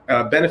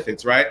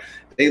benefits, right?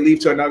 They leave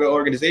to another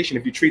organization.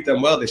 If you treat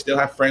them well, they still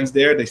have friends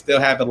there. They still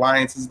have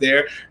alliances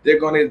there. They're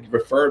going to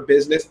refer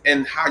business,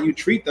 and how you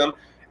treat them.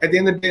 At the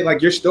end of the day,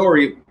 like your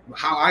story,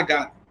 how I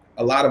got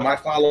a lot of my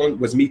following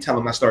was me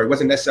telling my story. It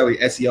wasn't necessarily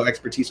SEO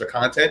expertise or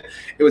content.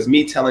 It was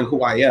me telling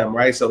who I am,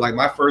 right? So like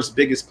my first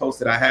biggest post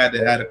that I had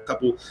that had a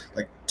couple,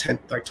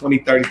 20,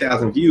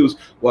 30,000 views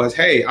was,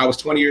 hey, I was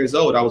 20 years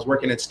old. I was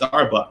working at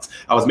Starbucks.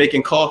 I was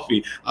making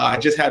coffee. I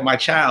just had my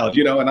child,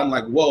 and I'm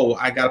like, whoa,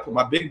 I got to put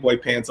my big boy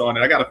pants on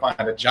and I got to find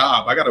a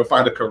job. I got to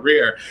find a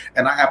career.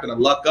 And I happened to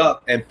luck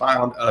up and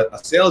found a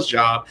sales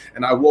job.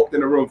 And I walked in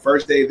the room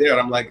first day there,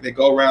 and I'm like, they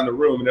go around the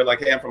room and they're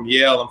like, hey, I'm from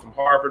Yale. I'm from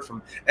Harvard,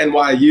 from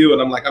NYU.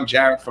 And I'm like, I'm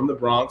Jared from the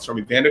Bronx, from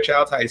Evander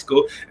Childs High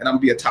School. And I'm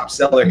going to be a top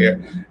seller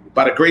here.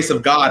 By the grace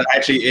of God,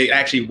 it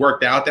actually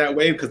worked out that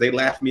way, because they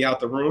laughed me out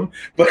the room.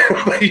 But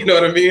you know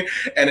what I mean?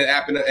 And it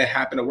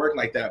happened to work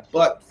like that.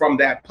 But from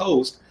that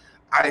post,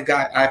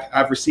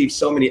 I've received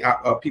so many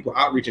people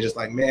outreach and just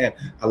like, man,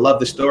 I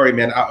love the story,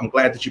 man. I'm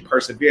glad that you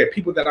persevered.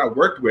 People that I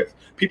worked with,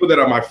 people that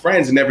are my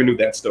friends, never knew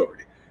that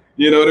story.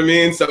 You know what I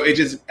mean? So it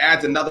just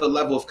adds another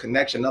level of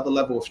connection, another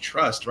level of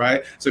trust,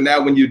 right? So now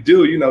when you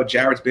do,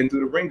 Jared's been through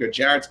the ringer.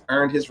 Jared's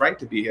earned his right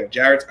to be here.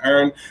 Jared's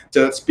earned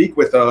to speak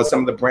with some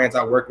of the brands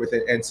I work with,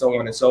 and so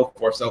on and so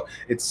forth. So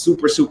it's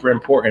super, super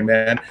important,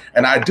 man.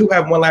 And I do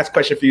have one last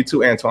question for you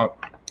too, Anton.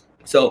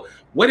 So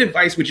what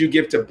advice would you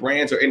give to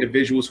brands or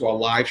individuals who are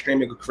live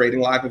streaming or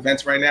creating live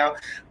events right now,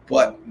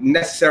 but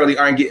necessarily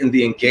aren't getting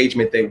the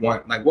engagement they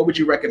want? Like, what would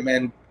you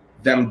recommend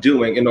them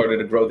doing in order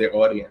to grow their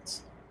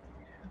audience?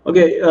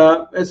 Okay,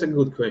 that's a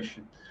good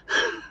question.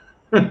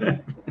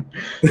 Well,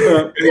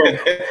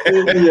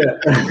 yeah.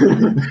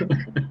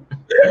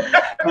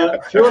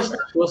 First,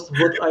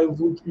 what I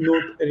would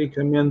not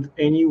recommend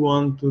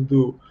anyone to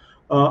do.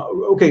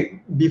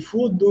 Okay,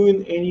 before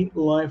doing any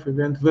live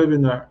event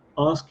webinar,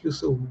 ask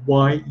yourself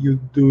why you're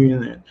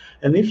doing it.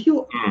 And if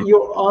your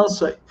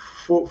answer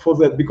for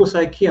that, because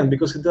I can,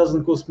 because it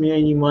doesn't cost me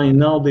any money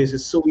nowadays,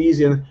 it's so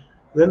easy, and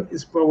then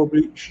it's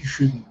probably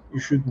you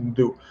shouldn't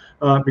do,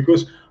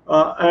 because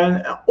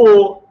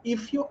or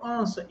if your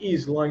answer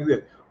is like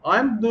that,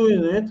 I'm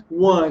doing it.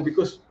 Why?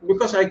 Because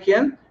I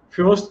can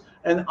first,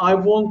 and I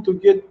want to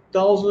get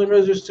 1,000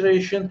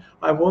 registration.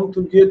 I want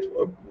to get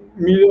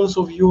millions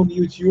of views on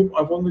YouTube.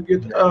 I want to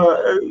get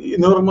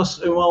enormous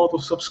amount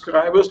of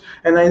subscribers,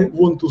 and I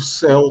want to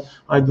sell,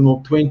 I don't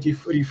know, 20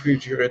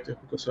 refrigerators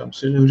because I'm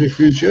selling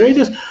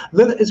refrigerators.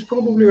 Then it's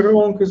probably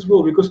wrong as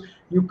well, because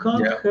you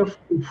can't have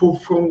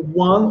from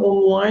one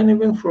online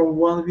event, from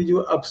one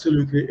video,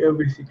 absolutely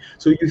everything.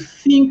 So you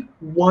think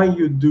why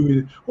you do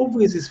it.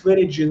 Obviously, it's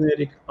very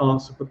generic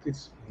answer, but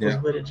it's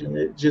very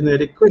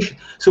generic question.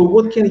 So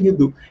what can you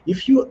do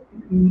if you?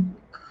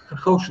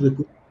 How should I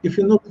put? If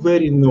you're not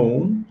very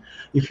known,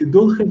 if you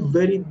don't have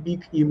very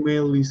big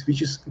email list,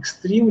 which is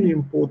extremely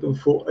important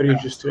for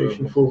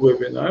registration for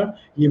webinar,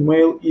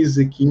 email is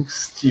the king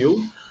still.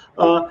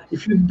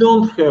 If you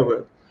don't have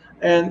it,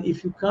 and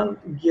if you can't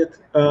get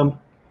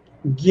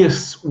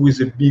guests with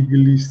a big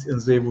list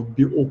and they would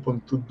be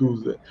open to do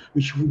that,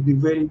 which would be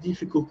very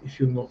difficult if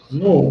you're not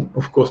known,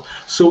 of course.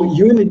 So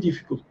you're in a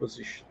difficult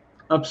position.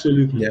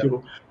 Absolutely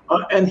true.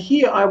 And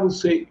here I would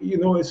say,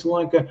 it's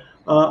like a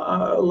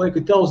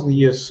 1,000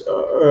 years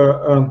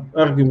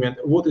argument.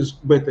 What is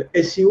better,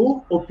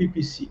 SEO or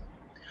PPC?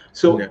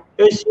 So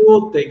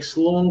SEO takes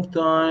long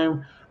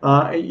time.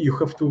 You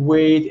have to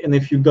wait, and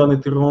if you've done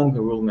it wrong,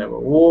 it will never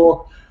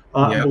work.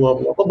 Blah, blah,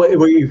 blah. But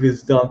if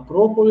it's done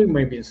properly,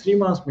 maybe in 3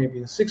 months, maybe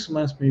in 6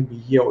 months, maybe a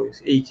year or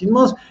 18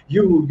 months,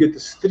 you will get a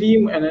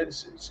stream, and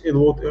it's a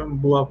lot,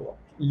 blah, blah.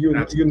 You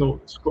know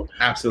this.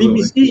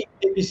 Absolutely.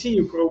 PPC,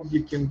 you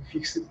probably can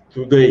fix it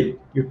today.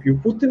 You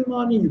put in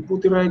money, you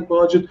put the right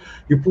budget,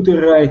 you put the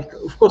right.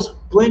 Of course,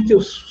 plenty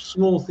of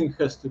small things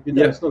has to be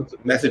done. It's not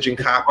messaging,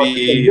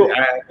 copy,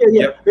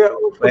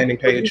 landing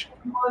page.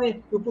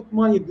 You put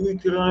money, do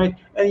it right,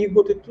 and you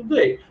got it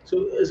today.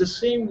 So it's the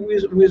same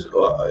with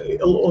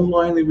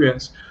online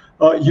events.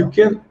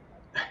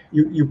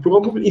 You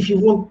probably, if you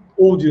want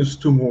audience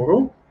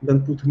tomorrow, then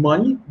put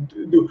money,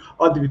 do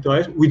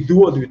advertise. We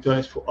do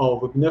advertise for our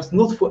webinars,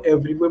 not for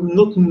everyone,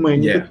 not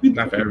many, but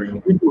not for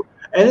everyone. We do.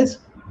 And it's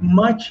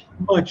much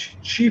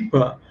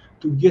cheaper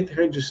to get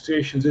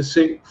registrations. Let's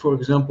say, for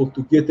example,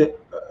 to get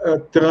a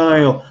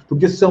trial, to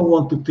get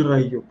someone to try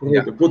your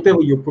product,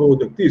 whatever your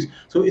product is.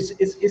 So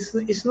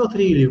it's not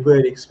really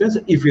very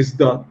expensive if it's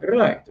done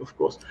right, of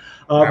course.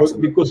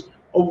 But because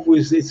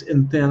obviously it's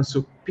intense.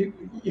 So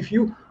if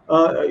you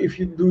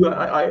do,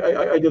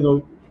 I don't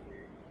know.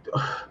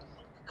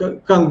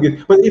 Can't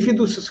get, but if you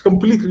do this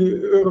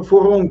completely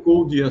for wrong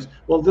audience,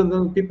 well,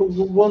 then people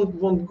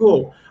won't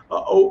go,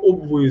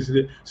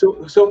 obviously.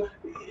 So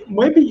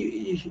maybe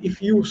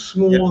if you're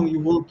small,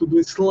 you want to do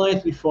it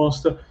slightly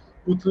faster,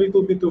 put a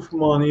little bit of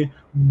money,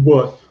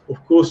 but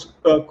of course,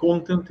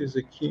 content is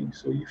a king.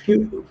 So if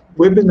your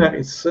webinar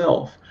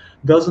itself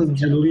doesn't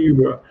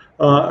deliver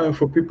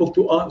for people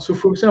to, so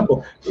for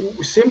example,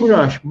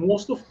 SEMrush,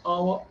 most of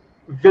our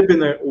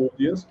webinar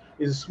audience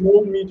is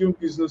small, medium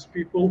business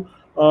people,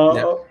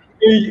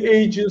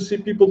 agency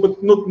people,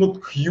 but not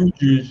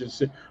huge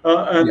agency,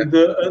 and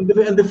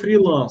the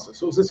freelancer.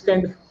 So that's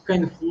kind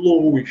of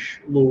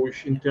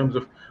lowish in terms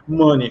of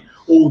money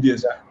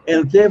audience,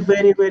 and they're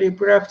very, very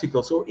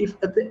practical. So if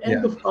at the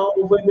end of our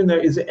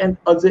webinar is at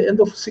the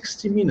end of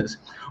 60 minutes,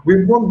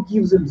 we won't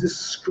give them this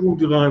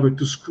screwdriver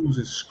to screw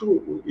the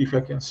screw, if I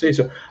can say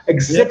so,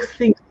 exact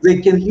things they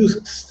can use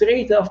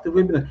straight after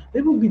webinar,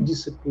 they will be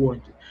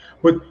disappointed.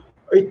 But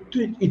it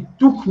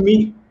took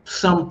me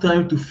some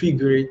time to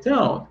figure it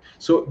out.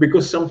 So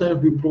because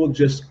sometimes we brought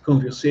just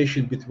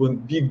conversation between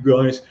big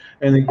guys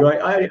and a guy,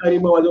 I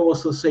remember, I don't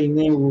want to say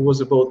name, it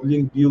was about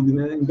link building,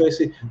 and the guy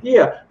said,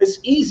 yeah, it's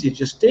easy,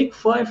 just take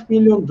 $5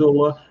 million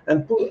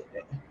and put,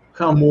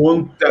 come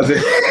on. Does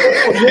it?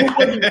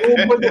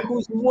 Nobody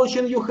who's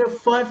watching you have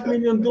 $5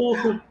 million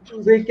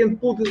who they can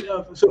put it.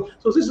 So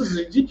this is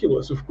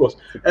ridiculous, of course.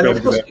 And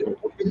of course,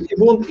 it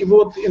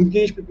won't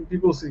engage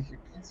people say,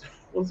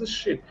 what's this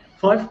shit?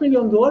 $5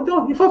 million?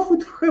 No, if I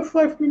would have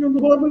 $5 million,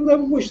 I would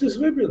never watch this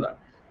webinar.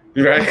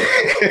 Right.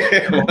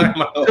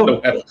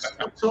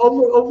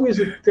 So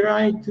obviously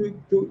try to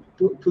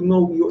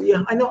know your.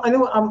 Yeah, I know.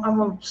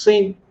 I'm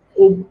saying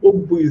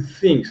obvious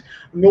things.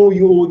 Know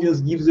your audience,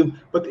 gives them,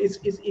 but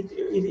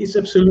it's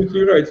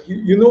absolutely right.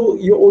 You know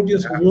your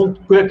audience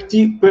want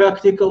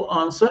practical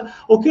answer.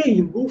 Okay,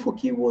 you go for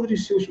keyword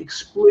research,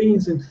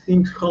 explains and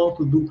things how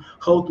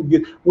to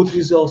get what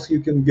results you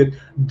can get.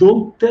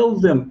 Don't tell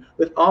them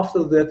that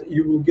after that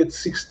you will get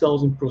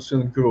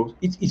 6,000% growth.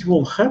 It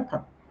won't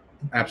happen.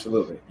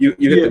 Absolutely. You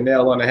hit the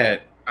nail on the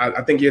head.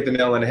 I think you hit the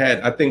nail on the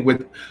head. I think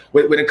when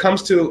it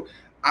comes to,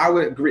 I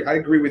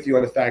agree with you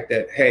on the fact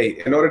that,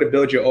 hey, in order to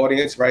build your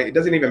audience, right, it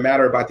doesn't even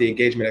matter about the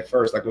engagement at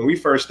first. Like when we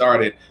first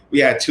started, we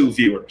had 2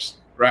 viewers,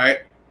 right?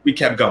 We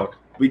kept going.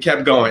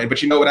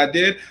 But you know what I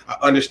did? I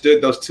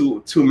understood those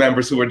two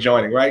members who were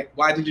joining, right?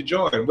 Why did you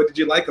join? What did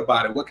you like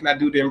about it? What can I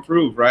do to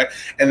improve, right?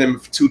 And then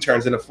 2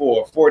 turns into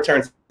 4, 4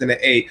 turns into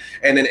 8,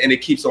 and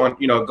it keeps on,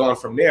 going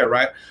from there,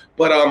 right?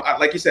 But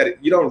like you said,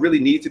 you don't really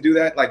need to do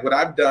that. Like what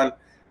I've done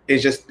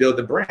is just build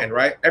the brand,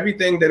 right?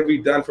 Everything that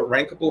we've done for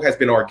Rankable has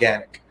been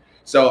organic.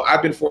 So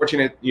I've been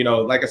fortunate,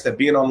 like I said,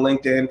 being on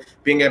LinkedIn,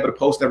 being able to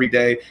post every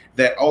day,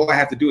 that all I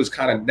have to do is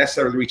kind of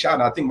necessarily reach out.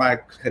 And I think my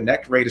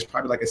connect rate is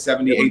probably like a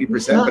 70,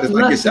 80%, but it's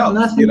like yourself,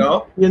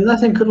 Yeah,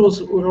 nothing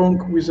goes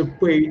wrong with a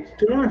paid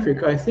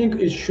traffic. I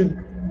think it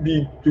should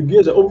be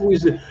together.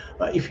 Obviously,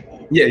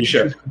 you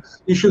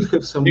should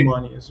have some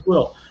money as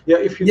well. Yeah,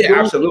 if you don't,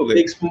 absolutely. It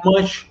takes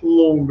much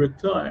longer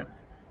time.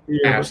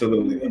 Yeah,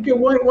 absolutely. Okay,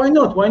 why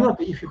not? Why not?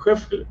 If you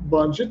have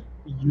budget,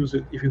 use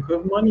it. If you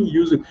have money,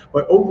 use it.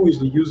 But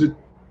obviously, use it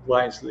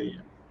wisely.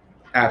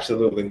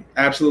 Absolutely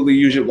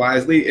use it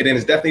wisely. And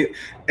it's definitely,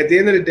 at the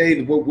end of the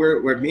day,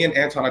 what me and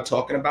Anton are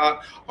talking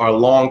about are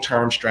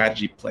long-term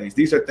strategy plays.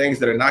 These are things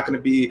that are not going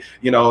to be,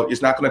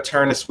 it's not going to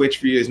turn a switch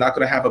for you. It's not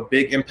going to have a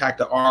big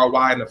impact of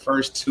ROI in the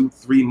first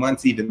 2-3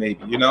 months, even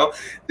maybe.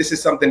 This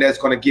is something that's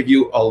going to give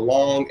you a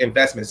long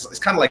investment. It's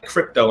kind of like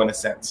crypto in a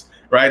sense.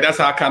 Right, that's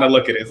how I kind of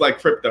look at it. It's like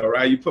crypto,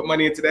 right? You put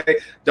money in today,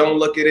 don't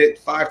look at it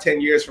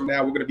 5-10 years from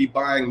now. We're going to be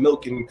buying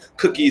milk and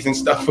cookies and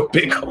stuff for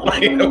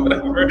Bitcoin or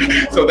whatever.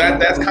 So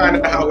that's kind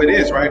of how it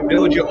is, right?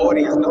 Build your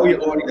audience, know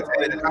your audience,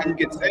 and then how you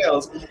get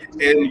sales.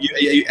 And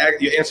you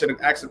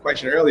asked the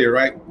question earlier,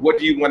 right? What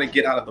do you want to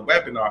get out of the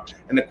webinar?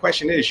 And the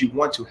question is, you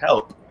want to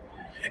help.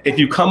 If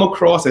you come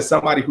across as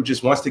somebody who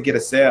just wants to get a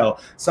sale,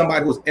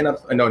 somebody who's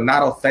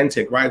not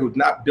authentic, right? Who's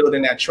not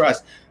building that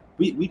trust.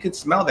 We can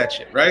smell that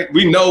shit, right?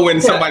 We know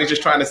when somebody's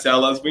just trying to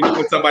sell us. We know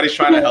when somebody's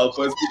trying to help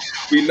us.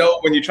 We know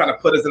when you're trying to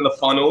put us in the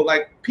funnel.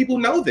 Like, people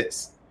know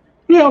this.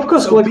 Yeah, of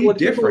course. So be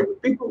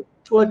different.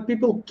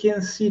 People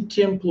can see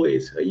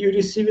templates. You're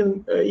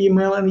receiving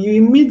email and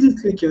you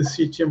immediately can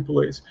see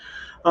templates.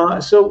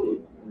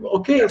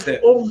 Okay,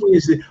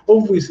 obviously,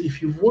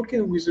 if you're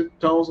working with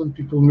 1,000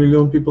 people,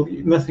 million people,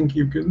 nothing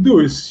you can do.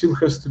 It still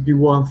has to be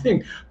one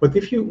thing. But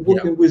if you're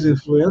working with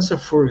influencer,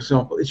 for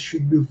example, it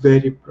should be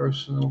very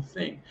personal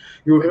thing.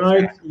 You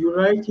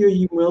write your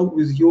email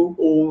with your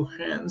own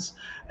hands,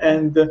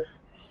 and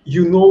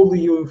your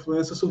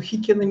influencer, so he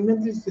can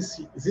immediately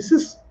see this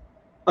is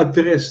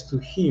addressed to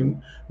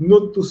him,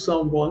 not to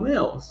someone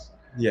else.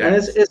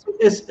 Yes. And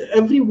as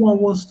everyone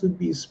wants to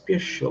be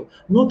special,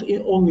 not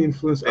only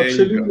influence.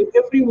 Absolutely,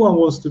 everyone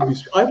wants to be.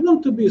 I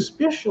want to be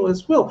special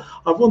as well.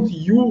 I want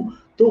you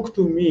talk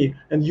to me,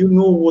 and you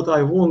know what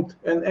I want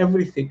and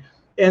everything.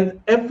 And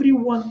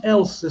everyone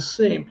else the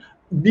same.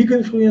 Big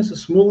influencer,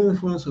 small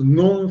influencer,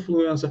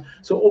 non-influencer.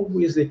 So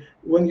obviously,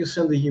 when you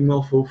send the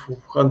email for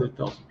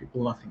 100,000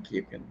 people, nothing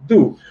you can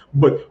do.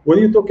 But when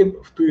you're talking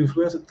to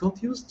influencers,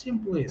 don't use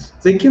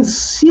templates. They can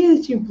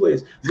see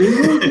templates. They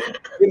know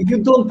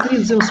you don't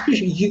treat them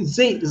special.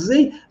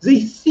 They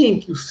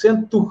think you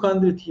sent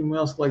 200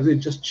 emails like they're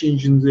just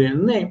changing their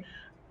name,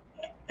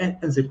 and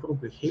they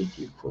probably hate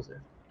you for that.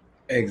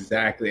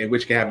 Exactly,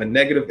 which can have a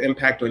negative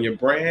impact on your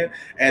brand,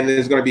 and then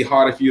it's going to be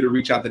harder for you to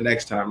reach out the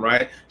next time,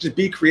 right? Just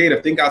be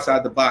creative, think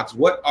outside the box.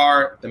 What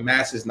are the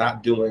masses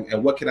not doing,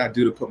 and what can I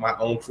do to put my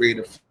own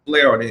creative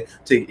flair on it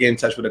to get in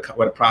touch with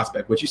a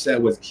prospect? What you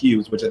said was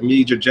huge, which is a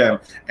major gem.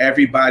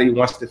 Everybody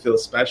wants to feel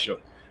special.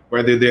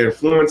 Whether they're an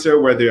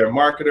influencer, whether they're a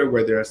marketer,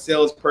 whether they're a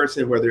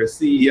salesperson, whether they're a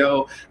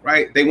CEO,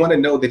 right? They want to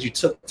know that you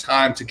took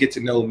time to get to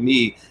know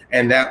me,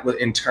 and that will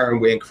in turn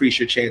will increase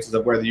your chances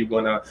of whether you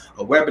want a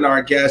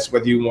webinar guest,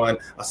 whether you want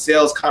a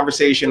sales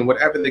conversation,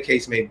 whatever the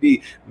case may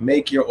be.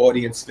 Make your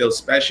audience feel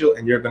special,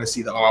 and you're going to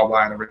see the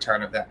ROI and the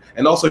return of that.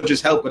 And also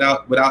just help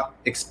without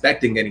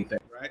expecting anything,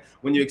 right?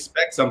 When you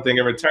expect something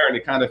in return,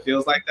 it kind of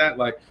feels like that.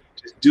 Like,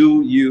 just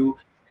do you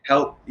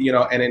help,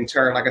 and in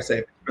turn, like I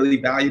said, really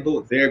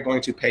valuable, they're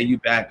going to pay you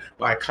back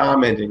by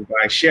commenting,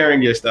 by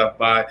sharing your stuff,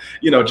 by,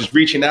 just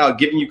reaching out,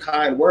 giving you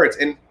kind words,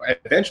 and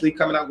eventually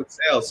coming out with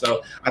sales.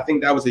 So I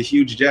think that was a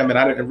huge gem, and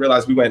I didn't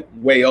realize we went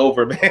way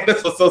over, man.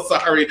 So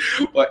sorry.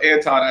 But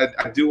Anton,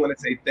 I do want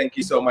to say thank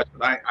you so much.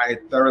 I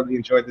thoroughly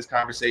enjoyed this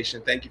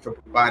conversation. Thank you for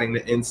providing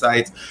the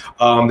insights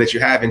that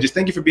you have, and just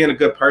thank you for being a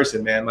good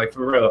person, man. Like,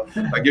 for real,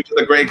 like, you're just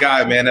a great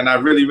guy, man, and I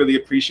really, really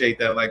appreciate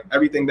that. Like,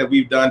 everything that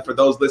we've done, for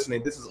those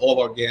listening, this is all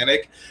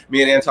organic.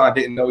 Me and Anton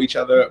didn't know each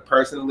other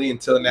personally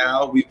until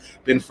now. We've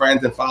been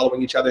friends and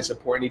following each other,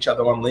 supporting each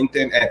other on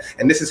LinkedIn,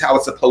 and this is how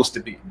it's supposed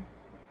to be.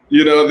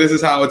 This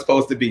is how it's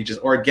supposed to be,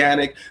 just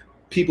organic,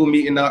 people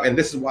meeting up, and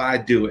this is why I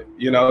do it.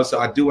 So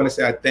I do want to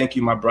say I thank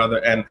you, my brother,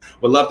 and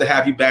would love to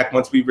have you back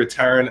once we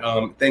return.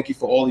 Thank you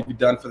for all you've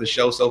done for the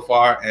show so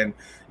far, and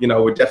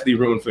we're definitely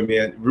rooting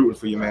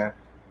for you, man.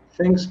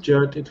 Thanks,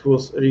 Jared. It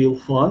was real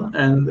fun,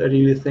 and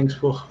really thanks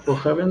for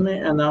having me,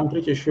 and I'm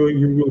pretty sure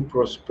you will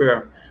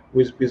prosper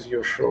with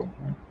your show.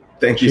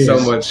 Thank you so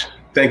much.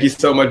 Thank you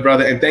so much,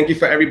 brother. And thank you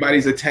for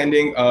everybody's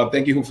attending.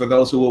 Thank you for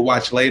those who will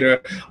watch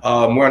later.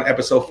 We're on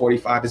episode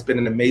 45. It's been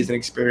an amazing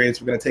experience.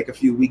 We're going to take a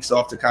few weeks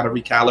off to kind of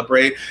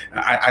recalibrate.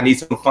 I need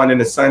some fun in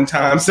the sun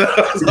time. So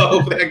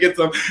hopefully I get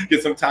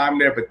some time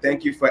there. But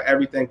thank you for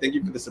everything. Thank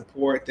you for the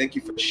support. Thank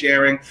you for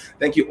sharing.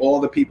 Thank you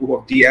all the people who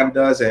have DM'd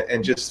us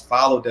and just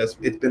followed us.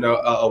 It's been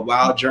a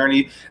wild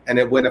journey, and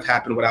it wouldn't have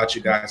happened without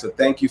you guys. So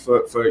thank you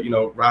for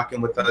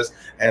rocking with us.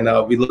 And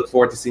we look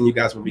forward to seeing you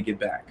guys when we get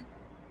back.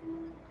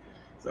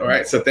 All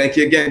right. So thank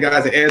you again,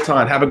 guys. And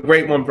Anton, have a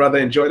great one, brother.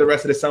 Enjoy the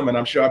rest of the summer. And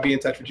I'm sure I'll be in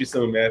touch with you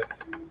soon, man.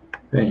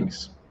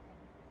 Thanks.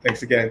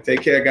 Thanks again.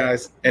 Take care,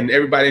 guys. And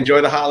everybody enjoy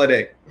the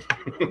holiday.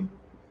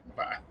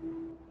 Bye.